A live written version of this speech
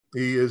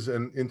He is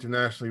an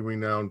internationally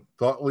renowned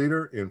thought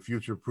leader in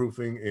future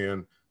proofing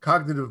and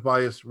cognitive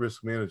bias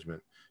risk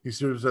management. He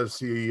serves as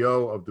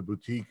CEO of the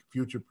boutique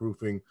future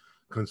proofing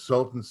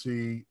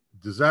consultancy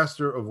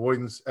Disaster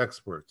Avoidance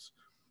Experts.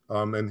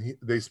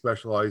 They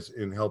specialize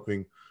in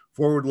helping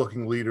forward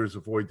looking leaders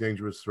avoid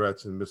dangerous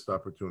threats and missed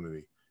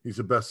opportunity. He's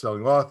a best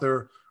selling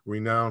author,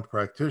 renowned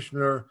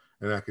practitioner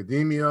in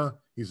academia.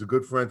 He's a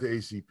good friend to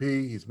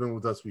ACP. He's been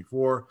with us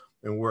before,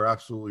 and we're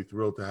absolutely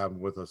thrilled to have him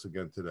with us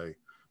again today.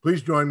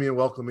 Please join me in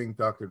welcoming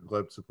Dr.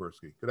 Gleb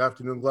Tsipursky. Good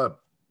afternoon, Gleb.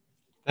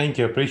 Thank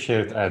you.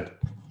 Appreciate it, Ed.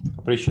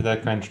 Appreciate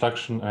that kind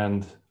introduction,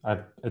 and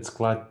I'm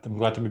glad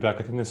to be back.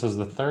 I think this is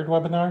the third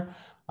webinar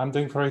I'm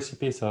doing for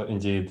ACP, so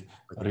indeed,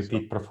 a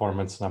repeat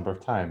performance number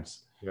of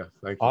times. Yeah,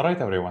 thank you. All right,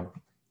 everyone.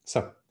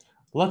 So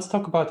let's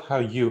talk about how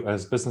you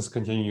as business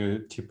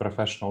continuity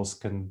professionals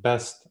can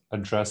best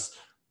address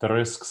the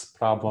risks,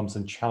 problems,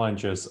 and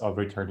challenges of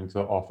returning to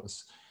the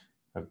office.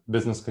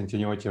 Business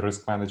continuity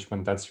risk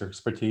management, that's your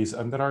expertise,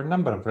 and there are a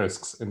number of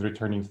risks in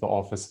returning to the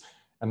office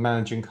and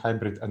managing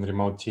hybrid and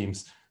remote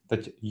teams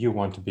that you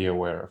want to be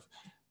aware of.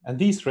 And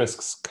these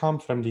risks come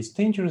from these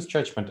dangerous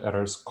judgment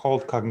errors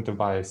called cognitive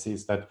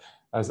biases that,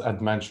 as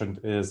Ed mentioned,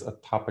 is a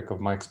topic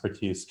of my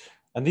expertise.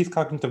 And these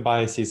cognitive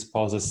biases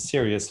pose a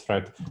serious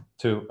threat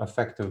to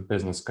effective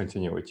business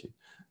continuity.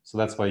 So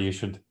that's why you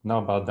should know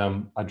about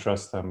them,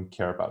 address them,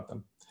 care about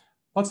them.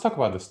 Let's talk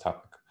about this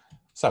topic.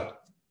 So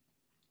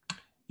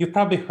you've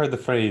probably heard the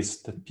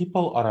phrase that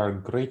people are our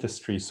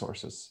greatest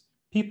resources.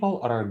 People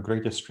are our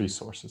greatest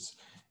resources.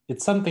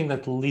 It's something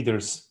that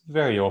leaders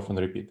very often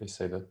repeat. They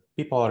say that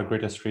people are our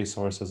greatest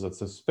resources.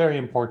 It's very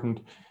important.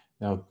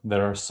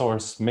 They're our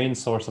main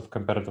source of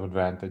competitive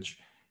advantage.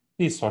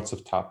 These sorts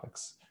of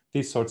topics,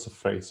 these sorts of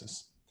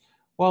phrases.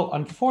 Well,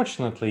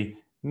 unfortunately,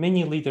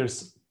 many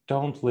leaders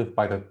don't live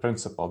by that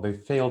principle. They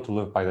fail to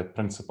live by that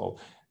principle.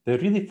 They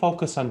really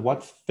focus on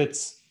what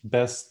fits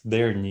best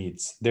their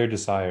needs, their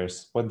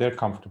desires, what they're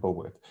comfortable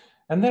with.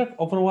 And they're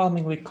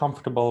overwhelmingly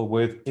comfortable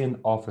with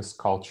in-office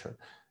culture.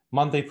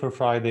 Monday through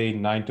Friday,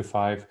 9 to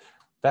 5,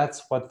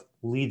 that's what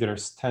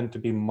leaders tend to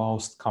be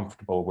most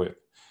comfortable with.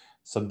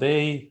 So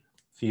they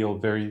feel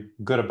very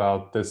good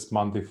about this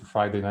Monday through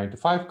Friday, 9 to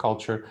 5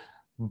 culture,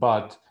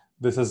 but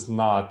this is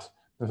not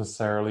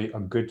necessarily a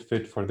good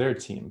fit for their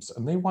teams.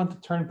 And they want to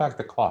turn back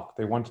the clock.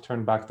 They want to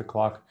turn back the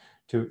clock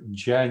to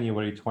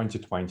January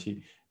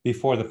 2020,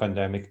 before the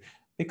pandemic,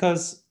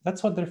 because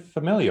that's what they're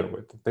familiar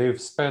with. They've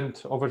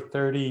spent over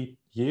 30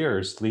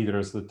 years,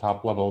 leaders at the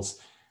top levels,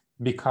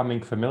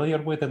 becoming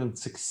familiar with and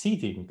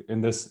succeeding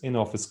in this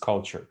in-office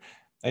culture.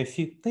 They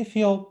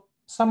feel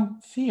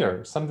some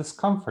fear, some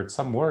discomfort,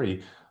 some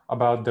worry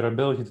about their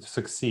ability to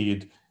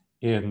succeed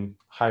in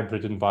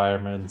hybrid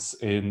environments,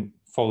 in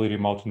fully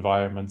remote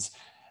environments.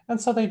 And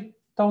so they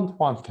don't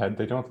want that.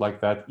 They don't like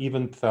that,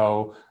 even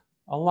though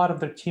a lot of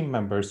their team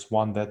members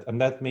want that, and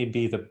that may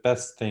be the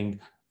best thing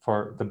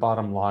for the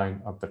bottom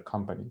line of the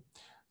company.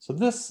 So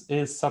this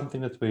is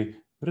something that we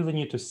really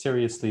need to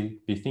seriously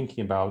be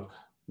thinking about.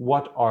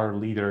 What are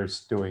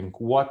leaders doing?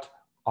 What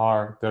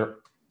are they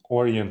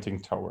orienting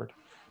toward?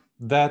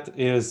 That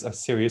is a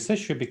serious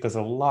issue because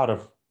a lot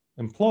of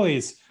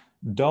employees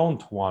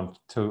don't want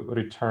to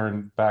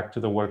return back to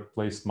the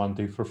workplace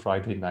Monday through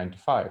Friday, 9 to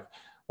 5.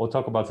 We'll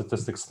talk about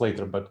statistics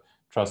later, but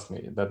trust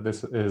me that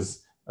this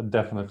is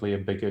definitely a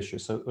big issue.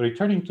 So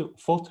returning to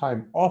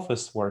full-time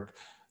office work,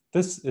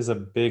 this is a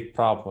big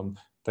problem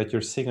that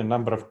you're seeing a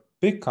number of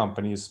big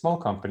companies, small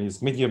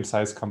companies,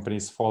 medium-sized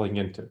companies falling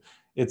into.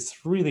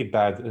 It's really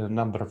bad in a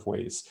number of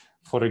ways.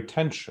 For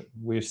retention,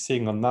 we're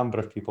seeing a number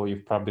of people,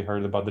 you've probably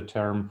heard about the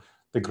term,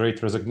 the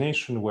Great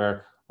Resignation,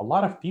 where a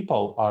lot of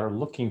people are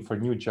looking for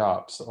new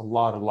jobs, a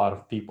lot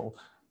of people,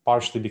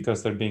 partially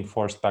because they're being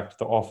forced back to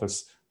the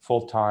office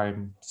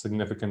full-time,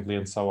 significantly,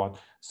 and so on.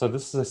 So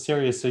this is a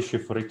serious issue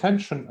for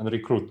retention and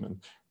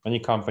recruitment. Many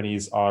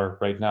companies are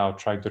right now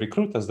trying to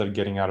recruit as they're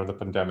getting out of the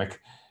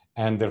pandemic,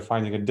 and they're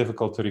finding it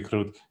difficult to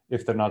recruit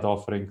if they're not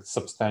offering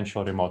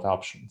substantial remote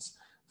options.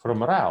 For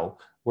morale,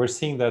 we're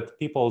seeing that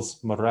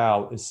people's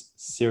morale is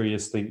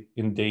seriously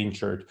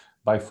endangered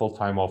by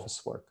full-time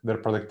office work, their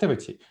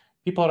productivity.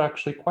 People are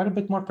actually quite a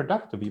bit more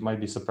productive. You might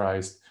be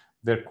surprised.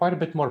 They're quite a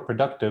bit more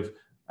productive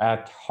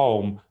at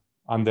home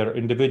on their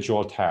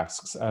individual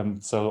tasks.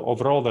 And so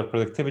overall, their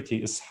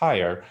productivity is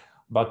higher,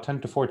 about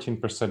 10 to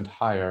 14%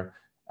 higher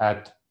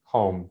at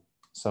home,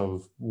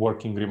 so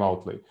working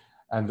remotely,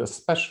 and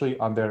especially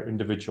on their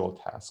individual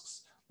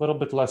tasks. A little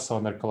bit less so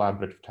on their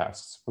collaborative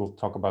tasks. We'll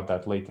talk about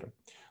that later.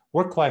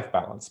 Work-life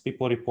balance.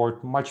 People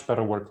report much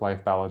better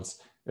work-life balance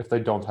if they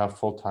don't have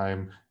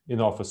full-time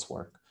in-office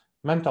work.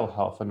 Mental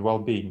health and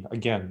well-being.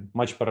 Again,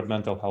 much better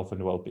mental health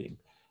and well-being.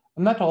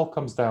 And that all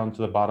comes down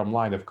to the bottom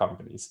line of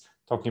companies.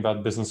 Talking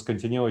about business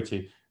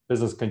continuity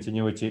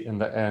in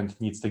the end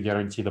needs to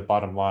guarantee the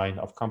bottom line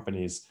of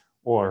companies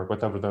or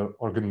whatever the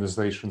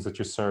organizations that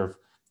you serve,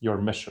 your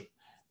mission.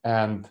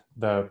 And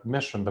the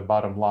mission, the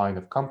bottom line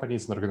of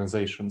companies and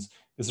organizations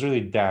is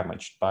really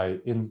damaged by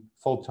in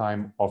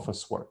full-time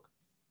office work.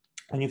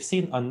 And you've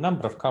seen a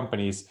number of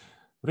companies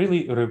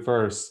really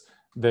reverse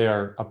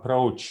their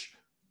approach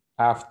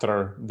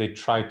after they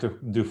tried to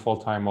do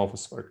full-time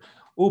office work.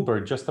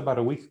 Uber, just about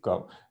a week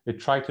ago, it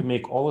tried to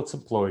make all its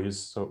employees,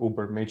 so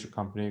Uber, major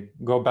company,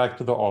 go back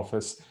to the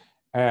office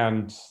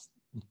and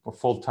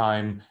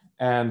full-time,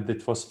 and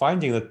it was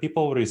finding that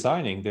people were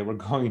resigning. They were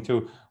going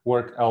to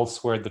work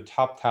elsewhere. The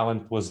top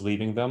talent was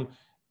leaving them,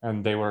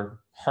 and they were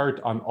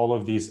hurt on all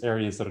of these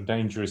areas that are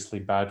dangerously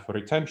bad for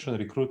retention,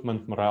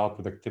 recruitment, morale,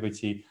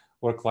 productivity,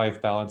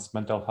 work-life balance,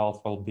 mental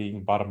health,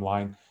 well-being, bottom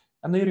line.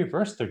 And they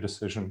reversed their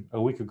decision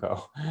a week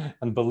ago.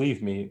 And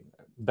believe me,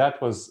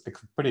 that was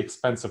pretty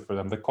expensive for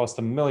them. That cost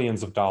them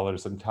millions of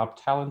dollars in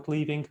top talent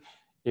leaving,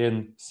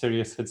 in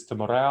serious hits to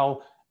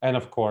morale, and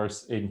of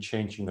course, in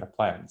changing their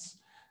plans.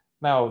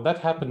 Now, that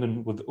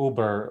happened with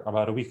Uber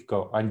about a week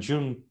ago. On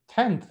June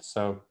 10th,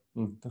 so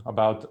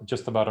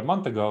just about a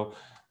month ago,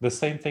 the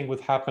same thing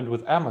happened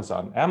with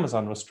Amazon.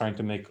 Amazon was trying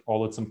to make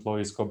all its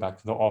employees go back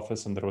to the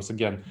office, and there was,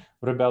 again,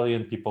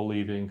 rebellion, people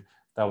leaving.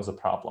 That was a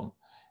problem.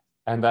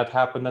 And that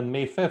happened on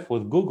May 5th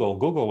with Google.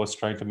 Google was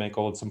trying to make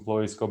all its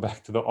employees go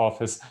back to the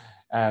office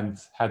and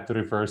had to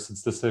reverse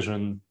its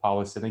decision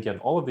policy. And again,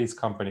 all of these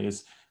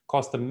companies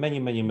cost them many,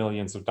 many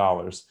millions of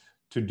dollars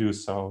to do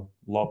so,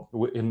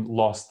 in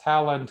lost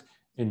talent,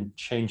 in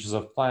changes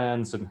of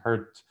plans, and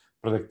hurt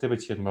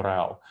productivity and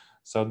morale.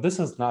 So this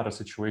is not a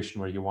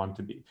situation where you want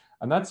to be.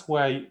 And that's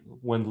why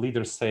when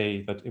leaders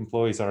say that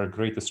employees are our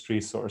greatest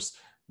resource,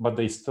 but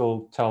they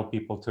still tell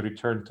people to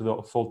return to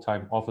the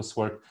full-time office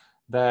work,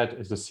 that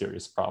is a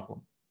serious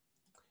problem.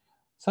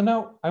 So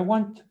now I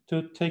want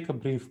to take a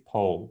brief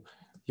poll.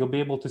 You'll be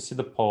able to see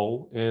the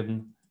poll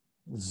in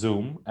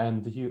Zoom,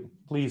 and you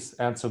please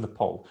answer the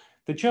poll.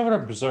 Did you ever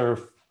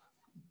observe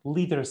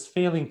leaders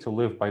failing to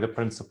live by the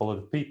principle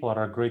that people are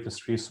our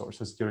greatest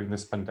resources during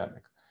this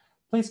pandemic?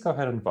 Please go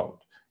ahead and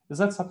vote. Is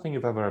that something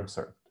you've ever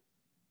observed?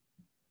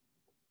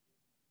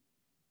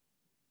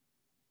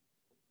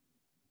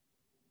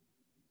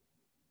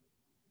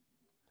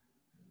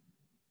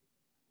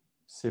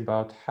 See,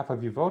 about half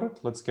of you voted.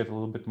 Let's get a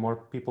little bit more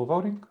people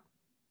voting.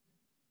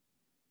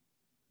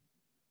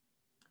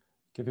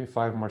 Give you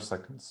 5 more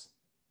seconds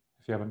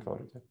if you haven't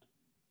voted yet.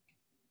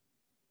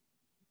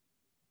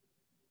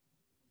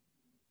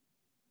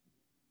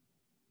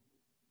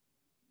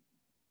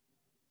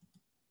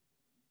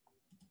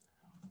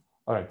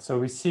 All right, so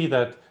we see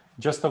that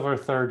just over a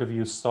third of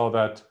you saw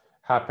that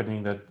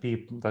happening,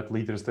 that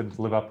leaders didn't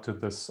live up to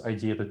this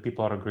idea that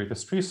people are our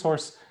greatest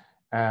resource,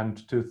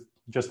 and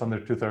just under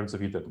 2/3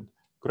 of you didn't.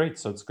 Great,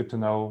 so it's good to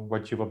know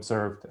what you've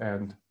observed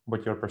and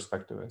what your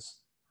perspective is.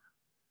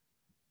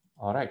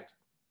 All right.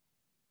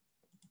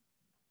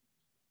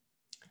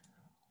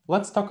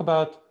 Let's talk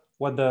about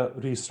what the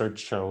research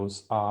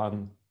shows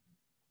on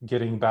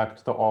getting back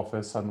to the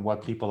office and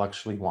what people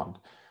actually want.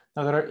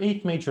 Now, there are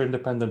 8 major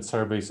independent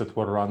surveys that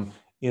were run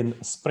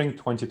in spring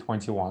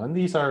 2021, and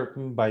these are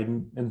by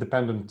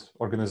independent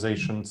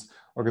organizations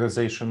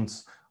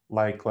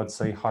like, let's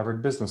say,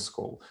 Harvard Business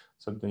School.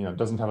 So, it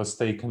doesn't have a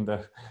stake in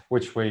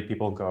which way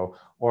people go,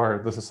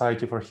 or the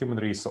Society for Human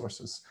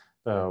Resources.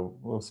 The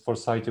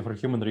Society for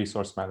Human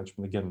Resource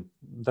Management, again,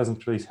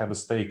 doesn't really have a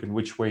stake in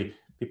which way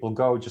people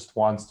go, just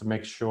wants to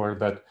make sure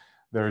that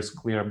there is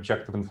clear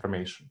objective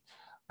information.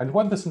 And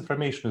what this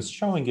information is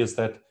showing is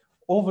that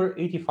over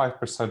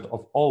 85%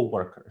 of all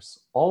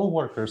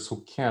workers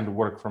who can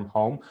work from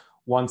home,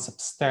 want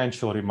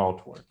substantial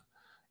remote work.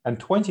 And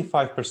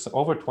 25%,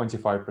 over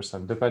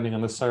 25%, depending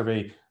on the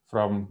survey,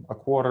 from a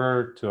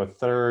quarter to a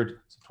third,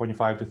 so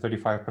 25 to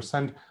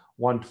 35%,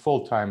 want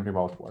full-time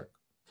remote work.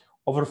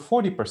 Over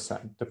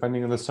 40%,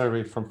 depending on the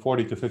survey, from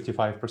 40 to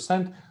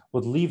 55%,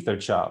 would leave their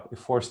job if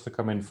forced to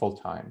come in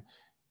full-time.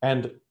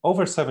 And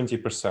over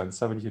 70%,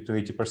 70 to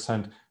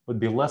 80%, would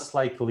be less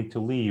likely to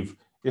leave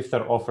if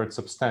they're offered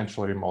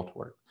substantial remote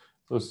work.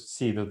 So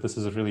see that this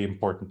is a really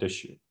important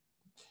issue.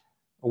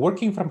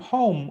 Working from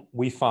home,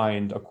 we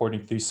find,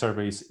 according to these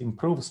surveys,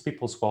 improves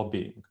people's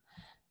well-being.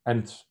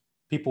 And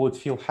people would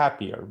feel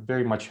happier,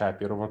 very much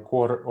happier.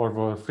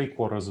 Over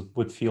 3/4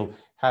 would feel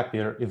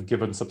happier if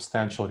given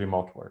substantial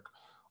remote work.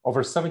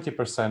 Over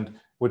 70%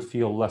 would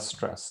feel less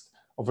stressed.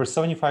 Over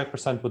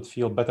 75% would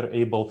feel better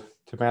able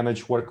to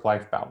manage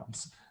work-life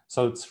balance.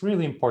 So it's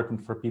really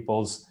important for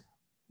people's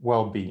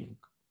well-being.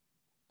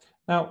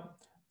 Now,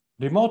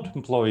 remote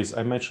employees,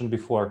 I mentioned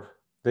before,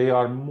 they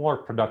are more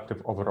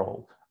productive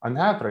overall. On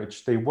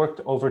average, they worked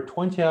over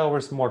 20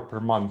 hours more per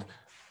month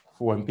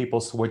when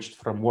people switched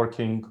from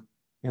working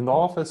in the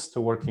office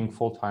to working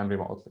full-time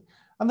remotely.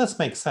 And this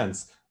makes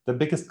sense. The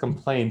biggest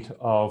complaint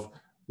of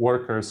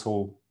workers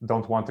who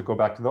don't want to go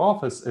back to the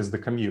office is the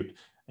commute.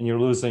 And you're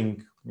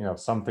losing,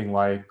 something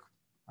like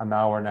an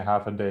hour and a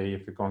half a day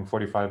if you're going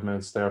 45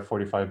 minutes there,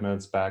 45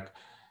 minutes back.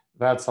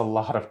 That's a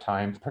lot of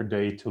time per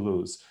day to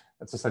lose.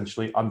 It's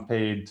essentially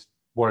unpaid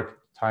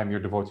work time you're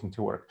devoting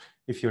to work.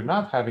 If you're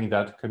not having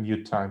that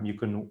commute time, you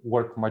can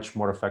work much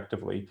more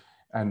effectively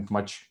and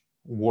much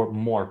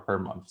more per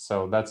month.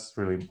 So that's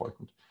really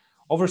important.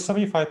 Over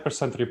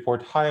 75%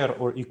 report higher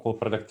or equal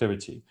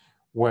productivity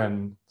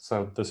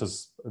so this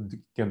is,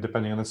 again,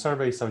 depending on the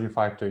survey,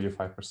 75 to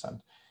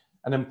 85%.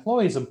 And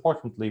employees,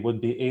 importantly,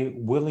 would be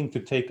willing to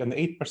take an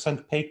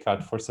 8% pay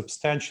cut for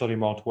substantial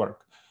remote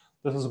work.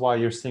 This is why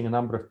you're seeing a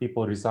number of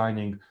people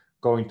resigning,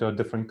 going to a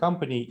different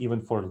company,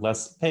 even for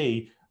less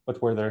pay,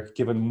 but where they're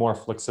given more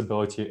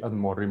flexibility and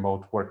more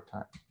remote work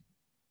time.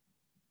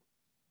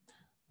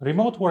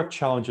 Remote work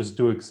challenges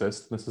do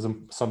exist. This is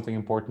something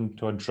important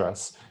to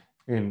address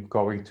in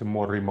going to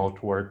more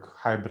remote work,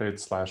 hybrid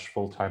 /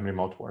 full-time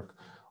remote work.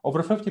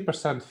 Over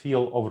 50%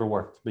 feel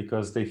overworked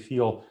because they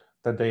feel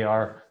that they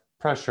are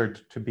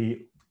pressured to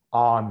be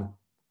on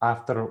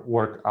after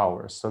work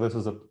hours. So this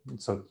is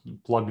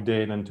plugged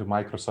in into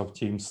Microsoft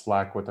Teams,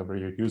 Slack, whatever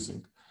you're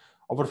using.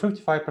 Over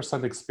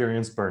 55%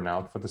 experience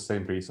burnout for the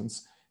same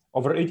reasons.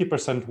 Over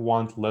 80%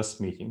 want less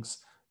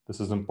meetings. This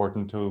is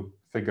important to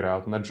figure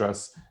out and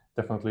address.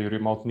 Definitely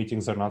remote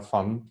meetings are not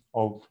fun.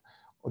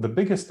 The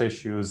biggest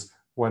issues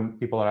when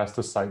people are asked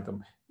to cite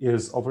them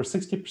is over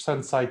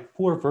 60% cite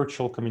poor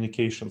virtual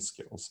communication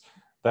skills,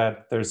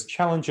 that there's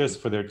challenges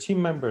for their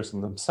team members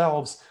and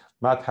themselves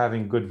not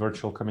having good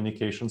virtual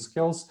communication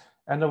skills,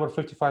 and over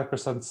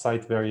 55%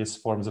 cite various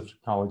forms of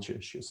technology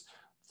issues.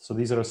 So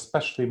these are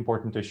especially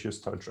important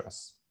issues to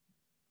address.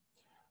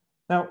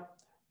 Now,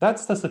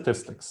 that's the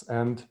statistics,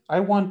 and I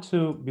want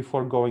to,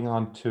 before going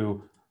on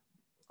to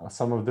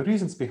some of the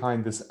reasons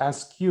behind this,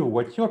 ask you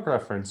what your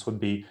preference would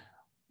be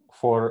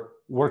for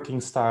working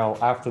style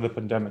after the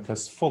pandemic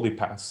has fully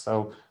passed.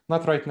 So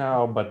not right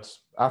now, but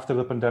after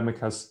the pandemic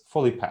has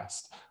fully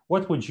passed.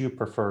 What would you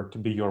prefer to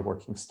be your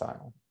working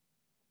style?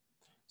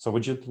 So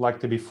would you like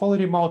to be fully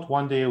remote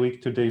 1 day a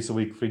week, 2 days a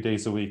week, 3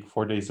 days a week,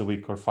 4 days a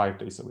week, or 5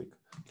 days a week?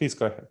 Please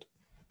go ahead.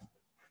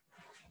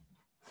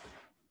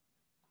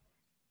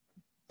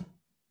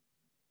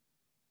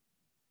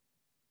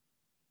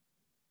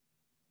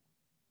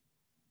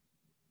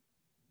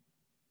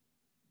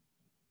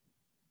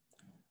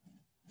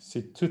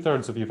 See,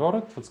 2/3 of you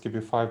voted. Let's give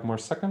you 5 more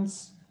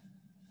seconds.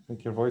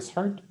 Make your voice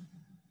heard.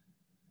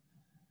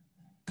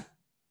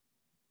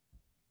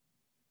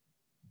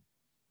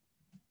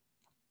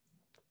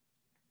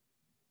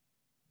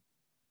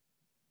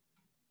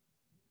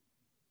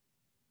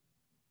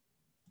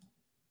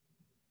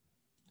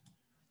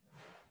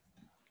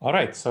 All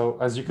right, so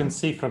as you can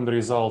see from the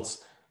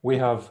results, we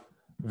have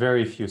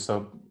very few.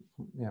 So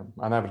yeah,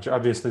 on average,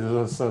 obviously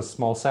this is a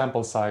small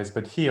sample size,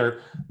 but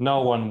here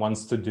no one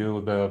wants to do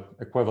the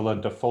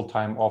equivalent of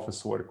full-time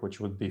office work, which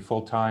would be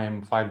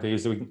full-time 5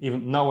 days a week.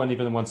 Even no one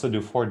even wants to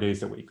do 4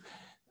 days a week.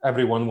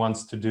 Everyone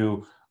wants to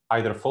do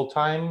either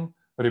full-time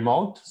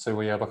remote, so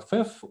we have a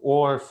fifth,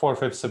 or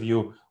 4/5 of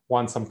you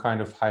want some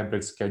kind of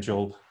hybrid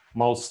schedule,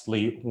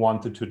 mostly 1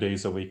 to 2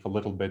 days a week, a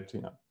little bit,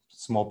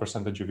 small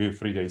percentage of you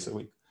 3 days a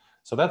week.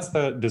 So that's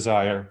the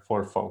desire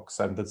for folks,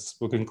 and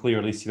we can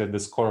clearly see that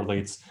this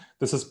correlates.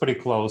 This is pretty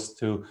close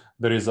to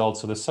the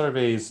results of the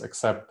surveys,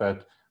 except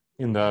that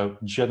in the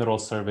general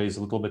surveys,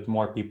 a little bit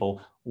more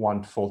people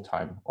want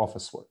full-time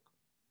office work.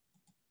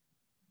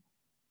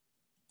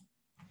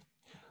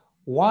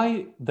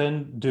 Why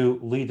then do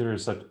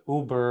leaders at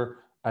Uber,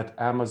 at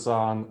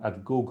Amazon,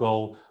 at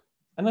Google,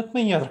 and at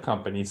many other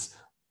companies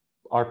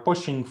are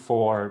pushing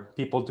for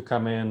people to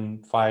come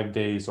in 5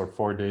 days or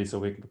 4 days a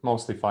week, but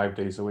mostly 5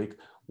 days a week?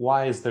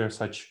 Why is there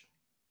such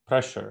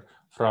pressure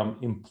from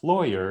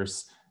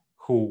employers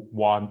who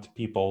want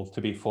people to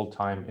be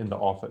full-time in the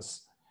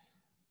office?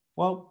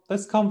 Well,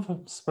 this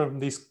comes from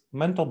these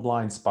mental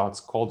blind spots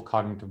called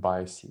cognitive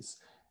biases.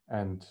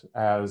 And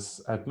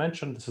as I've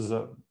mentioned, this is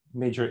a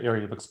major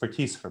area of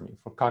expertise for me,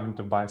 for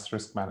cognitive bias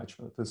risk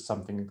management. This is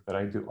something that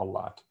I do a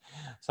lot.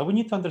 So we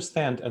need to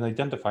understand and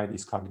identify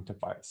these cognitive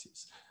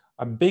biases.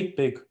 A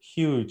big,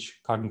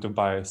 huge cognitive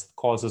bias that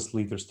causes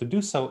leaders to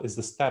do so is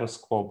the status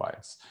quo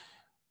bias.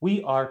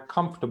 We are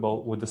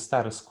comfortable with the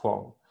status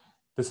quo.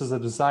 This is a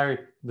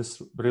desire, this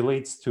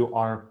relates to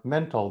our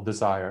mental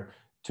desire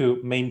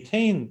to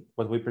maintain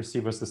what we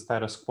perceive as the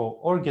status quo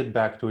or get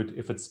back to it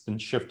if it's been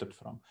shifted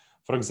from.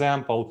 For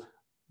example,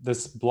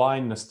 this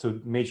blindness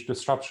to major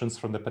disruptions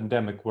from the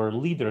pandemic, where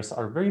leaders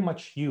are very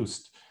much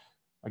used,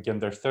 again,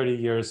 they're 30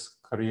 years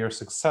career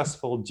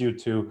successful due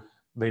to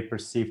they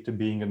perceive to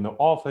being in the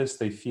office,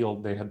 they feel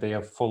they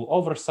have full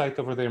oversight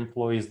over their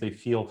employees, they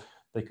feel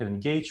they can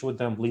engage with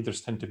them.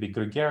 Leaders tend to be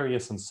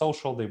gregarious and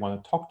social. They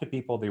want to talk to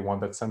people. They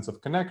want that sense of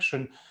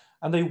connection,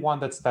 and they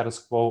want that status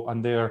quo,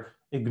 and they're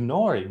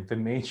ignoring the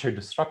major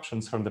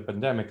disruptions from the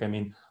pandemic. I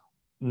mean,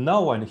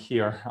 no one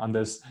here on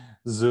this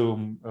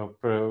Zoom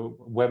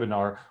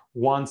webinar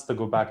wants to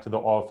go back to the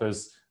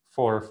office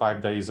 4 or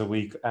 5 days a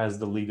week, as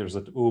the leaders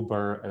at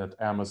Uber and at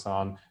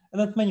Amazon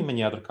and at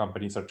many other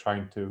companies are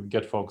trying to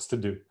get folks to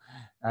do.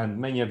 And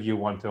many of you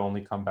want to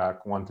only come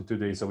back 1 to 2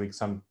 days a week,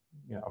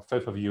 a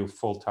fifth of you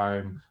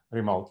full-time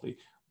remotely.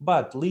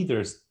 But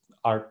leaders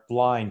are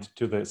blind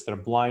to this. They're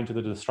blind to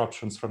the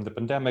disruptions from the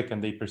pandemic,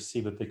 and they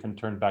perceive that they can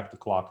turn back the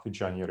clock to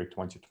January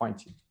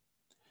 2020.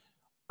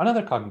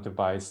 Another cognitive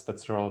bias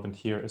that's relevant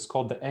here is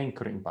called the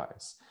anchoring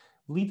bias.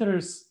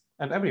 Leaders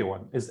and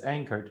everyone is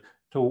anchored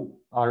to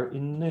our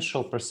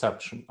initial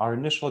perception, our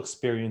initial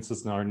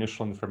experiences, and our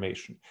initial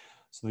information.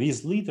 So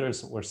these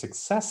leaders were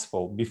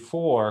successful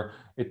before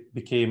it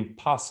became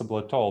possible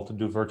at all to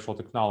do virtual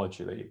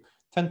technology. They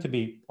tend to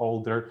be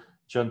older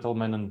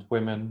gentlemen and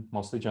women,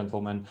 mostly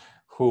gentlemen,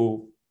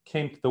 who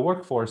came to the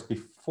workforce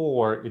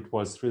before it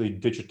was really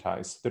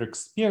digitized. Their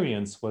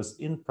experience was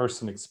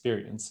in-person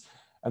experience,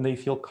 and they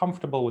feel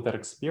comfortable with that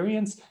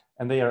experience,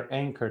 and they are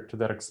anchored to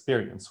that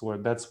experience, where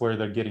that's where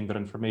they're getting their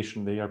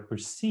information. They are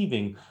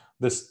perceiving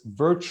this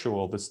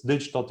virtual, this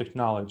digital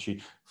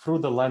technology through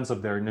the lens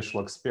of their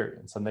initial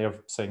experience. And they are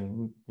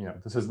saying, you know,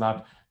 this is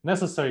not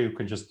necessary. You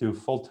can just do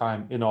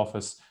full-time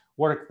in-office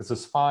work. This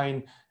is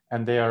fine.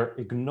 And they are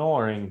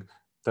ignoring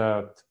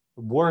that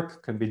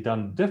work can be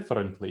done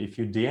differently if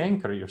you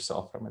de-anchor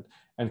yourself from it,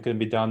 and can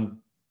be done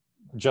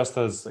just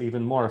as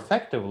even more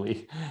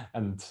effectively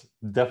and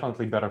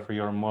definitely better for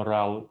your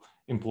morale,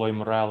 employee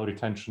morale,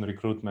 retention,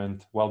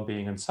 recruitment,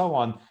 well-being, and so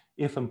on,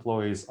 if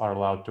employees are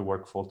allowed to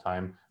work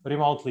full-time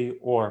remotely,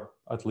 or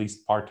at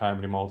least part-time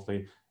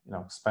remotely, you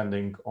know,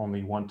 spending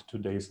only 1 to 2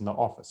 days in the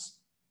office.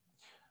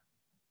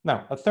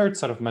 Now, a third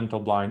set of mental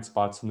blind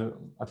spots,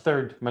 a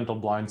third mental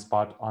blind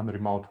spot on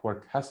remote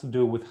work has to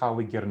do with how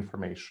we get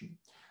information.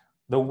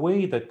 The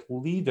way that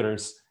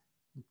leaders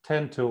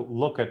tend to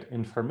look at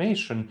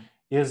information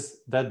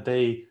is that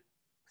they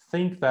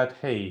think that,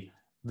 hey,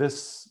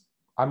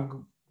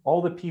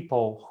 all the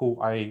people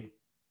who I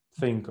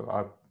think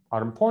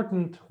are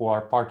important, who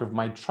are part of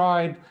my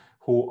tribe,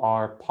 who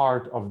are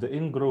part of the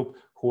in-group,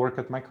 who work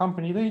at my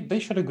company, they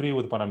should agree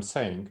with what I'm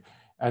saying.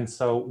 And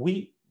so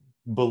we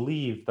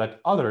believe that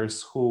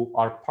others who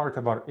are part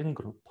of our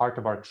in-group, part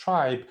of our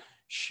tribe,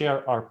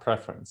 share our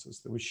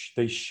preferences,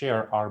 they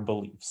share our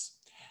beliefs.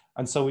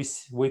 And so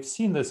we've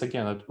seen this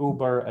again at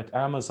Uber, at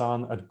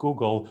Amazon, at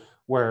Google,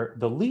 where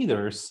the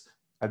leaders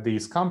at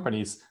these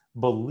companies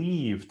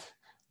believed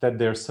that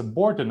their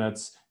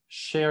subordinates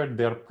shared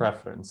their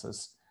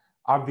preferences.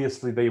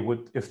 Obviously, they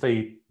would, if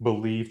they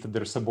believed that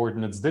their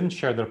subordinates didn't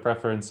share their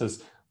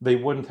preferences, they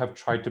wouldn't have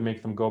tried to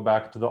make them go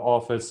back to the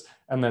office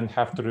and then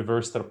have to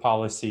reverse their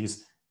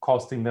policies,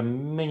 costing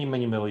them many,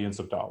 many millions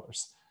of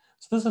dollars.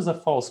 So this is a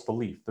false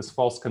belief, this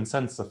false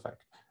consensus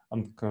effect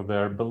on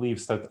their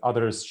beliefs that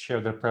others share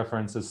their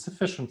preferences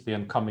sufficiently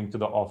and coming to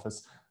the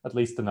office, at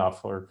least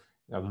enough, or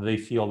they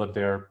feel that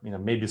they're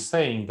maybe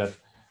saying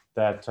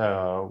that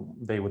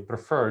they would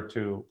prefer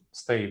to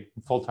stay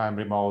full-time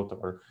remote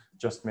or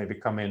just maybe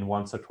come in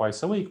once or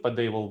twice a week, but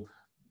they will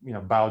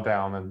bow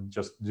down and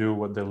just do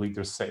what the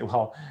leaders say.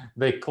 Well,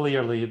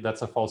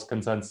 that's a false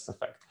consensus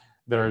effect.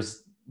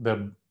 There's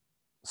a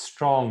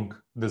strong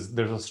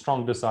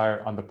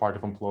desire on the part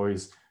of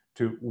employees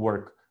to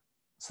work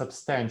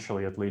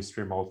substantially, at least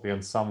remotely,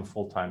 and some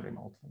full-time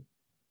remotely.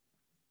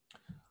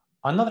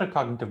 Another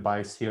cognitive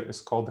bias here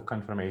is called the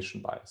confirmation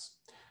bias,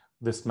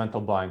 this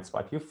mental blind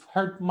spot.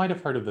 Might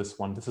have heard of this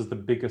one. This is the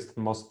biggest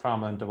and most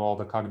prominent of all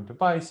the cognitive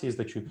biases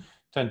that you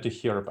tend to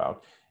hear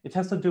about. It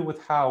has to do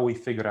with how we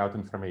figure out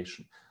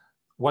information.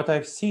 What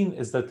I've seen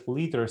is that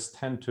leaders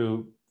tend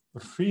to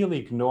really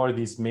ignore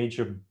these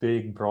major,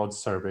 big, broad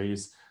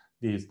surveys,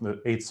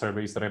 the 8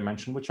 surveys that I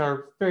mentioned, which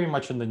are very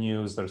much in the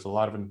news. There's a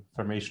lot of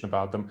information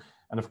about them.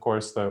 And of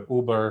course, the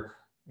Uber,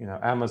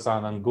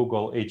 Amazon and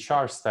Google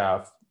HR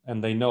staff,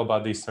 and they know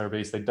about these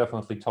surveys. They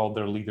definitely told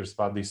their leaders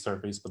about these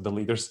surveys, but the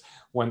leaders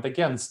went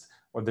against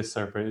what the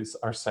surveys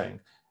are saying.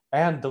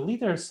 And the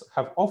leaders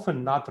have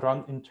often not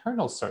run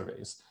internal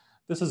surveys.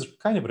 This is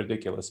kind of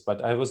ridiculous,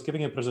 but I was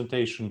giving a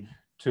presentation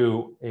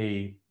to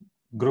a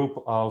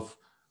group of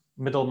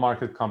middle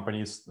market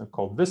companies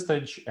called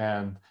Vistage,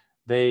 and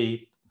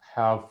they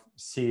have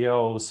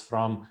CEOs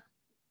from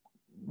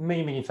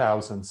many, many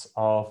thousands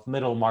of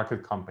middle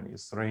market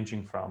companies,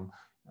 ranging from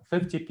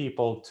 50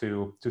 people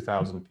to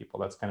 2,000 people.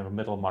 That's kind of a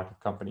middle market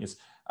companies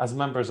as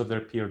members of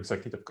their peer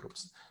executive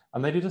groups.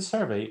 And they did a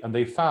survey, and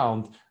they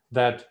found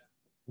that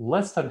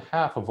less than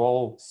half of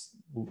all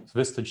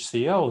Vistage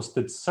CEOs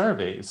did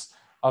surveys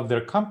of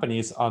their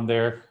companies on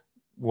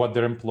what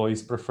their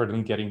employees preferred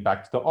in getting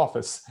back to the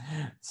office.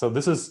 So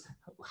this is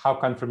how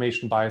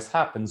confirmation bias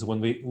happens when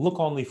we look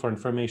only for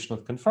information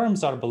that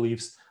confirms our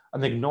beliefs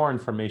and ignore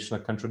information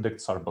that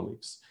contradicts our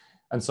beliefs.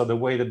 And so the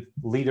way that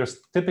leaders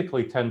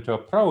typically tend to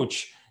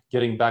approach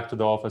getting back to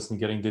the office and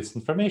getting this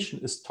information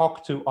is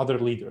talk to other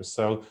leaders.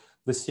 So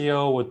the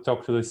CEO would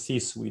talk to the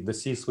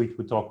C-suite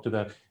would talk to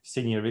the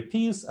senior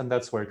VPs, and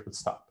that's where it would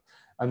stop.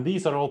 And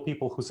these are all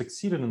people who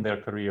succeeded in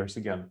their careers,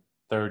 again,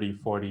 30,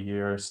 40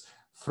 years,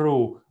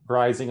 through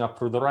rising up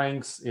through the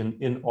ranks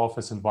in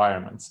office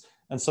environments.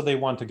 And so they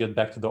want to get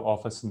back to the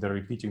office, and they're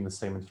repeating the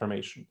same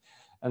information.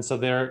 And so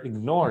they're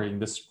ignoring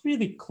this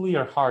really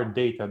clear, hard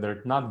data.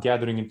 They're not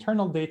gathering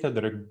internal data.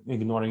 They're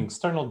ignoring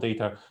external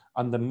data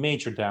on the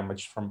major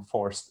damage from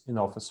forced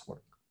in-office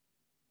work.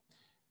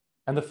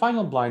 And the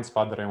final blind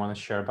spot that I want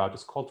to share about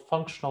is called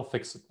functional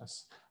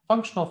fixedness.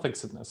 Functional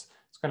fixedness,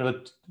 it's kind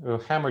of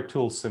a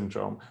hammer-tool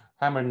syndrome,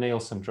 hammer-nail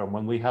syndrome.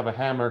 When we have a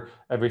hammer,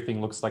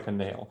 everything looks like a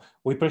nail.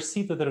 We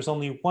perceive that there's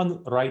only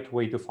one right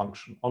way to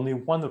function, only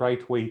one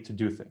right way to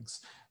do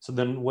things. So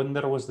then when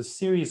there was the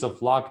series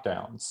of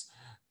lockdowns,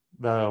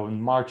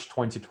 in March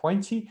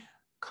 2020,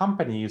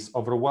 companies,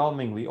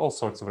 overwhelmingly all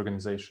sorts of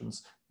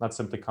organizations, not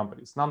simply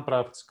companies,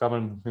 nonprofits,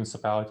 government,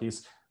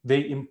 municipalities,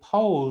 they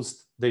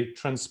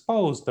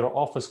transposed their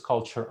office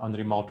culture on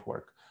remote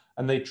work.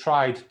 And they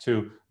tried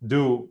to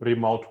do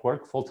remote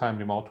work, full-time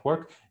remote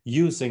work,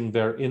 using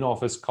their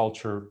in-office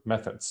culture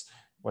methods,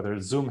 whether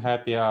it's Zoom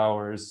happy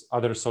hours,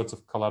 other sorts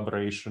of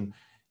collaboration.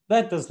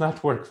 That does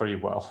not work very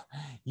well.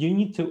 You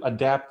need to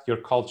adapt your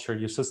culture,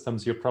 your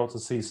systems, your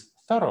processes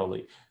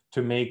thoroughly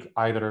to make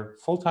either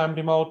full-time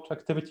remote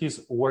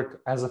activities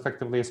work as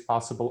effectively as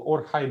possible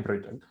or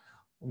hybrid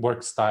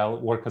work style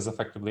work as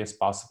effectively as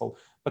possible.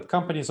 But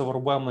companies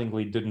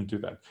overwhelmingly didn't do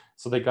that.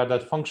 So they got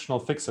that functional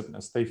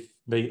fixedness. They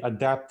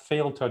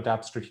failed to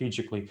adapt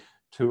strategically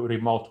to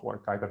remote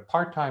work, either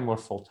part-time or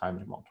full-time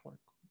remote work.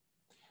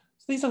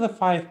 So these are the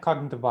 5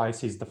 cognitive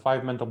biases, the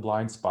 5 mental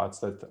blind spots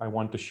that I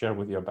want to share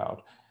with you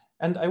about.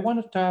 And I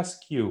wanted to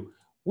ask you,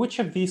 which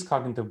of these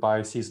cognitive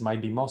biases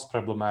might be most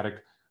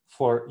problematic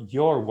for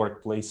your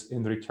workplace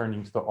in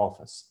returning to the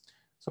office?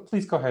 So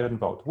please go ahead and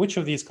vote. Which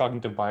of these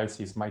cognitive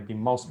biases might be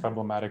most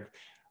problematic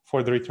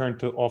for the return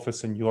to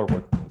office in your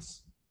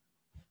workplace?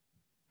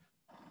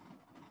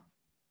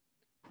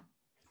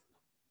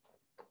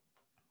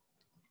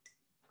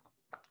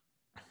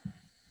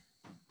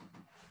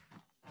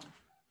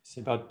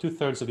 See, about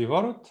 2/3 of you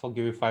voted. I'll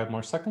give you 5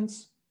 more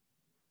seconds.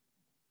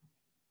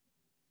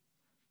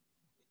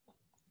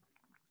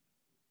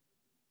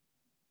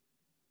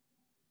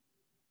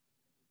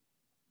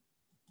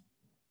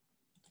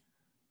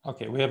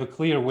 Okay, we have a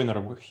clear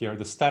winner here,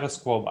 the status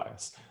quo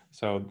bias.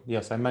 So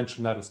yes, I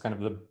mentioned that as kind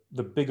of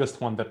the biggest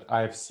one that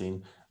I've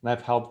seen. And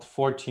I've helped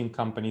 14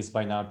 companies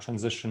by now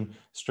transition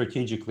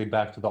strategically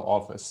back to the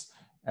office.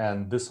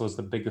 And this was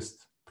the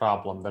biggest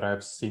problem that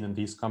I've seen in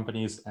these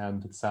companies.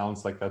 And it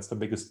sounds like that's the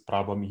biggest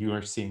problem you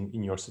are seeing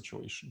in your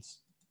situations.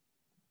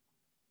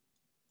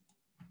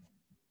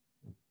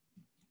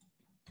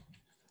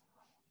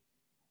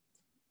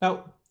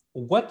 Now,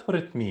 what would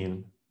it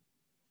mean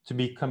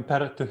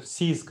to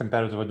seize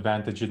competitive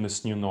advantage in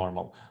this new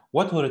normal?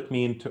 What would it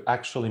mean to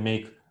actually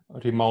make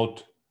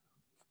remote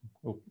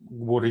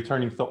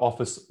returning to the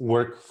office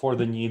work for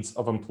the needs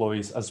of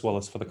employees as well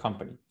as for the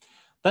company?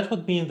 That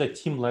would mean the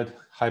team-led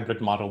hybrid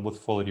model with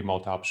fully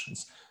remote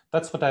options.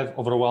 That's what I've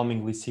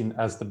overwhelmingly seen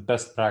as the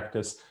best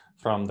practice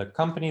from the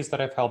companies that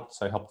I've helped.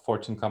 So I helped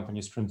 14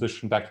 companies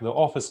transition back to the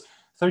office.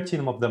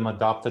 13 of them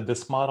adopted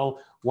this model.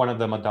 One of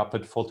them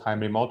adopted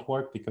full-time remote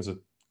work because it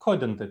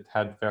couldn't. It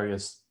had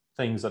various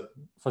things that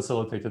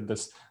facilitated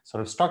this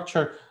sort of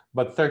structure,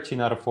 but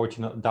 13 out of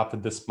 14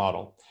 adopted this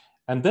model.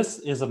 And this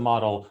is a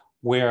model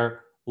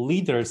where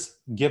leaders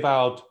give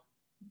out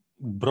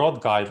broad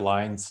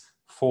guidelines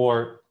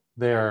for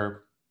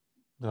their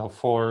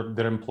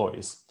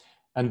employees.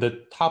 And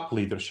the top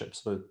leadership,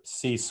 so the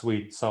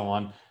C-suite, so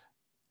on,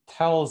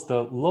 tells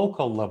the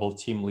local level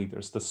team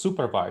leaders, the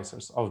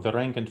supervisors of the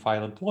rank and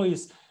file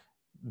employees,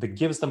 that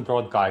gives them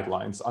broad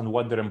guidelines on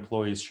what their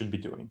employees should be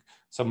doing.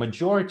 So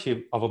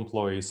majority of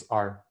employees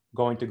are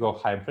going to go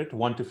hybrid,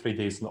 1 to 3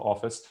 days in the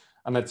office.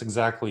 And that's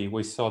exactly,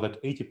 we saw that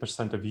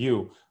 80% of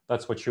you,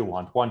 that's what you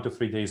want, 1 to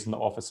 3 days in the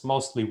office,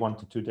 mostly 1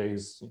 to 2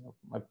 days,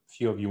 a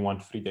few of you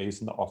want 3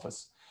 days in the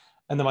office.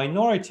 And the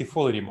minority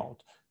fully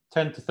remote,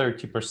 10 to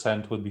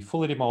 30% would be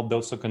fully remote,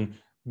 those who can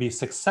be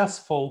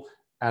successful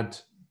and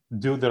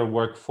do their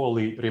work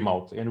fully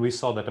remotely. And we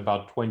saw that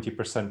about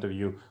 20% of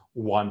you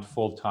want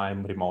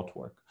full-time remote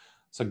work.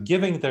 So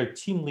giving their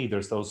team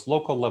leaders, those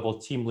local level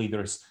team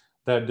leaders,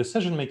 the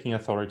decision-making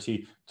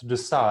authority to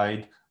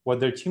decide what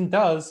their team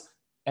does,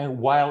 and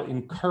while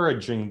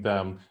encouraging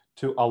them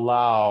to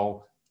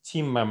allow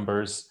team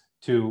members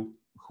who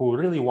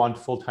really want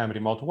full-time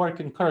remote work,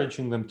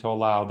 encouraging them to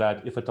allow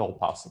that if at all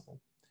possible.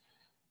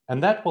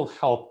 And that will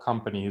help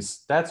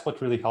companies. That's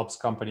what really helps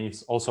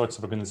companies, all sorts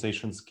of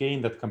organizations,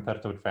 gain that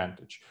competitive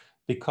advantage,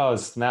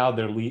 because now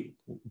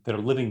they're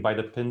living by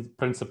the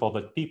principle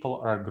that people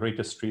are our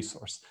greatest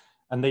resource.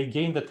 And they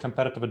gain that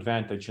competitive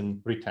advantage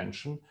in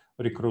retention,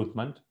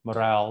 recruitment,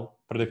 morale,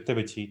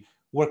 productivity,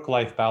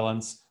 work-life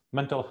balance,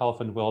 mental health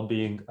and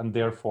well-being, and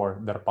therefore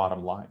their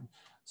bottom line.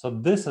 So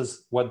this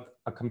is what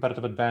a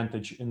competitive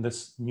advantage in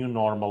this new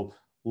normal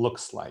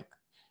looks like.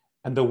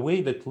 And the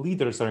way that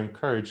leaders are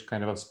encouraged,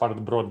 kind of as part of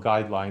the broad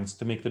guidelines,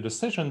 to make the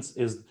decisions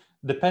is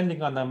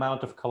depending on the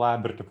amount of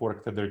collaborative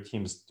work that their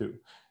teams do.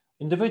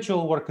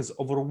 Individual work is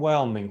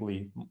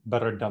overwhelmingly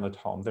better done at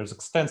home. There's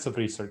extensive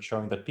research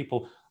showing that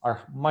people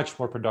are much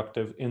more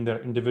productive in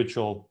their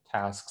individual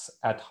tasks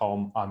at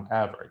home on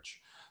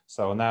average.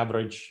 So on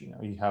average,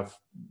 you have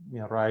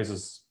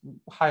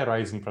high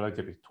rise in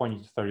productivity,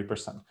 20 to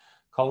 30%.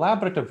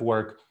 Collaborative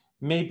work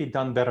may be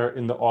done better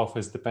in the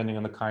office depending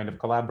on the kind of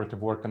collaborative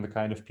work and the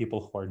kind of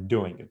people who are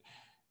doing it.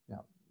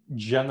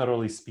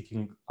 Generally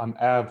speaking, on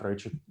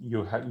average,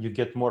 you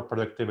get more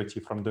productivity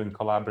from doing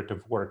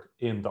collaborative work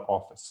in the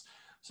office.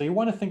 So you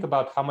want to think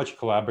about how much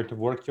collaborative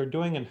work you're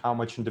doing and how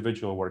much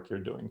individual work you're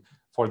doing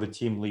for the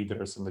team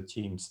leaders and the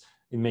teams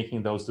in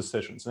making those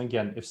decisions. And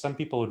again, if some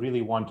people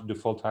really want to do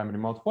full-time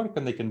remote work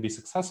and they can be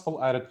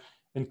successful at it,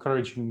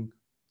 encouraging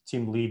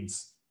team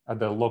leads at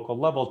the local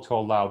level to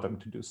allow them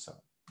to do so.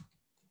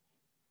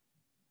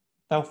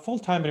 Now,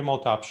 full-time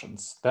remote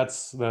options,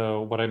 that's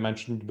what I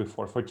mentioned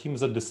before, for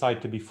teams that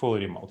decide to be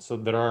fully remote. So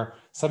there are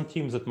some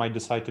teams that might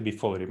decide to be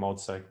fully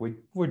remote. So like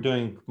we're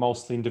doing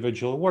mostly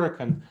individual work,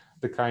 and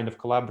the kind of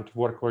collaborative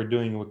work we're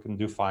doing, we can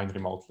do fine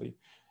remotely.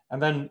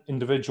 And then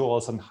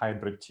individuals and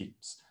hybrid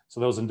teams. So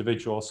those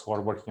individuals who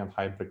are working on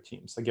hybrid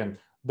teams. Again,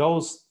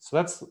 so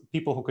that's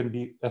people who can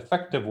be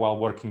effective while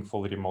working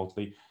fully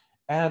remotely.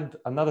 And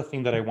another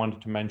thing that I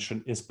wanted to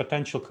mention is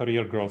potential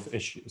career growth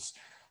issues.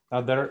 Now,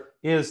 there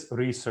is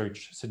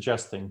research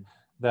suggesting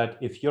that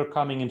if you're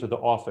coming into the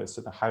office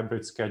in a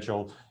hybrid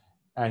schedule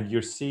and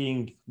you're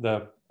seeing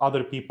the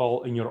other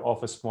people in your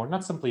office more,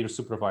 not simply your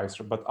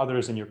supervisor, but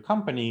others in your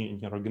company, in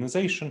your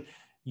organization,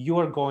 you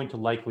are going to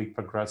likely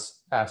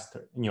progress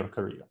faster in your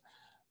career.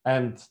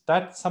 And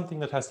that's something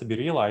that has to be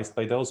realized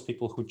by those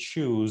people who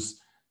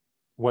choose,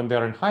 when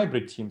they're in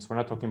hybrid teams, we're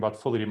not talking about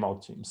fully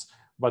remote teams,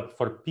 but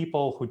for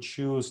people who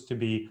choose to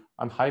be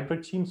on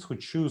hybrid teams, who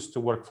choose to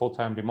work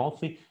full-time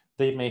remotely,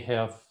 they may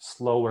have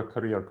slower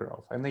career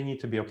growth, and they need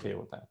to be okay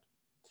with that.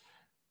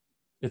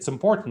 It's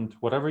important,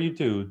 whatever you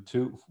do,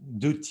 to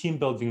do team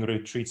building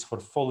retreats for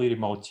fully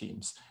remote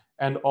teams,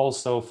 and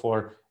also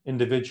for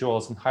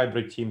individuals and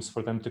hybrid teams,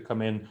 for them to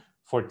come in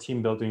for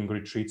team building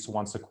retreats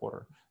once a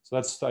quarter. So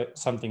that's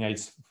something I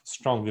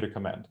strongly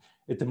recommend.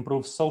 It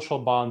improves social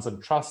bonds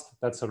and trust.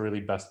 That's a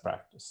really best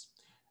practice.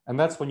 And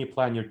that's when you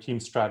plan your team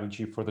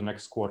strategy for the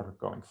next quarter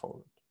going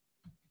forward.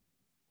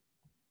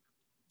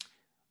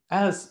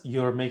 As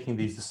you're making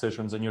these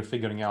decisions and you're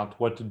figuring out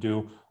what to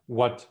do,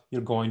 what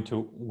you're going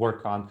to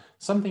work on,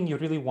 something you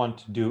really want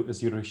to do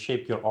is you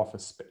reshape your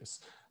office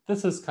space.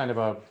 This is kind of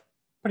a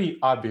pretty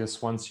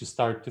obvious once you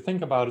start to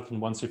think about it and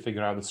once you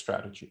figure out the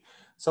strategy.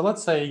 So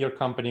let's say your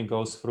company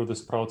goes through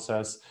this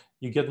process,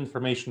 you get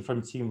information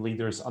from team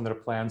leaders on their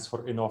plans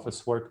for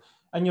in-office work,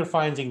 and you're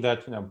finding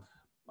that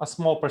a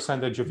small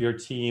percentage of your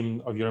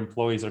team, of your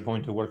employees, are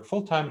going to work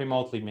full-time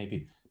remotely,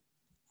 maybe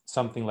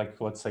something like,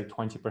 let's say,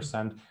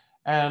 20%.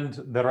 And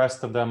the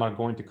rest of them are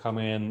going to come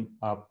in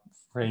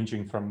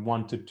ranging from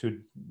 1 to 2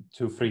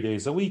 to 3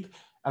 days a week.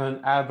 And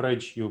on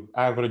average, you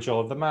average all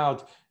of them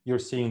out, you're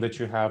seeing that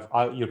you're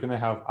going to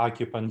have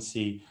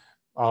occupancy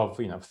of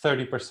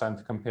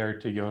 30%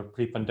 compared to your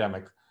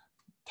pre-pandemic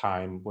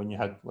time when you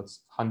had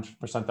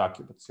 100%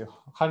 occupancy,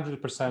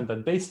 100%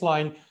 at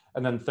baseline,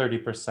 and then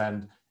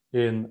 30%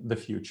 in the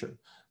future.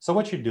 So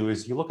what you do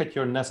is you look at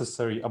your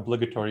necessary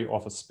obligatory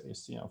office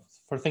space,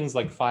 for things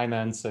like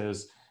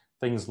finances,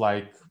 things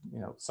like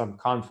some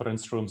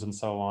conference rooms and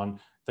so on,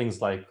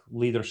 things like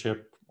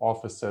leadership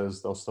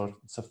offices, those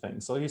sorts of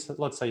things. So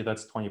let's say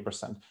that's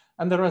 20%,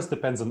 and the rest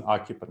depends on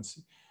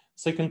occupancy.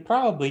 So you can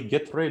probably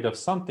get rid of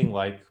something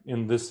like,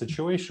 in this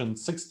situation,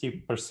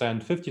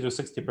 60%, 50 to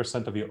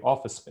 60% of your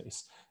office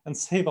space, and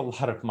save a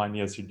lot of money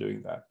as you're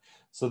doing that.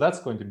 So that's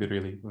going to be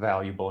really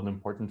valuable and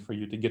important for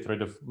you to get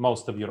rid of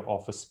most of your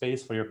office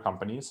space for your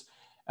companies.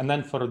 And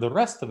then for the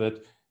rest of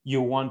it,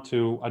 you want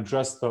to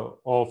address the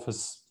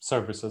office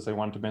services. I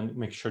want to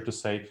make sure to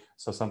say,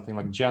 so something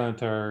like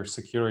janitor,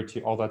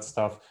 security, all that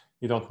stuff,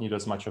 you don't need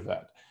as much of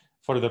that.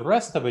 For the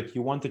rest of it,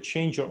 you want to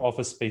change your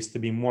office space to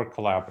be more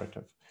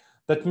collaborative.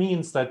 That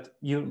means that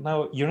you're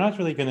not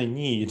really going to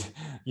need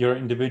your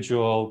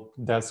individual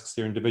desks,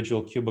 your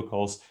individual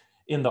cubicles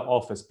in the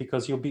office,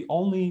 because you'll be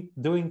only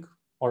doing,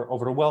 or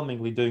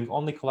overwhelmingly doing,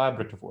 only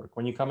collaborative work.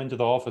 When you come into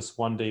the office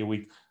 1 day a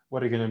week,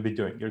 what are you going to be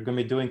doing? You're going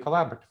to be doing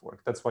collaborative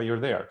work. That's why you're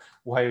there.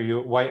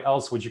 Why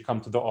else would you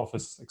come to the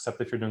office except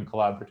if you're doing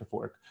collaborative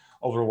work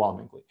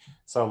overwhelmingly?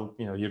 So,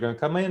 you're going to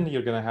come in,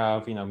 you're going to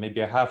have,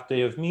 maybe a half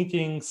day of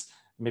meetings,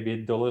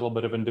 maybe a little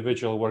bit of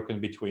individual work in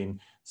between.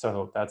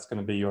 So that's going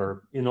to be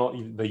your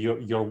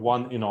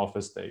one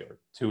in-office day or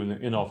 2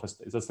 in-office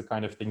days. That's the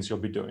kind of things you'll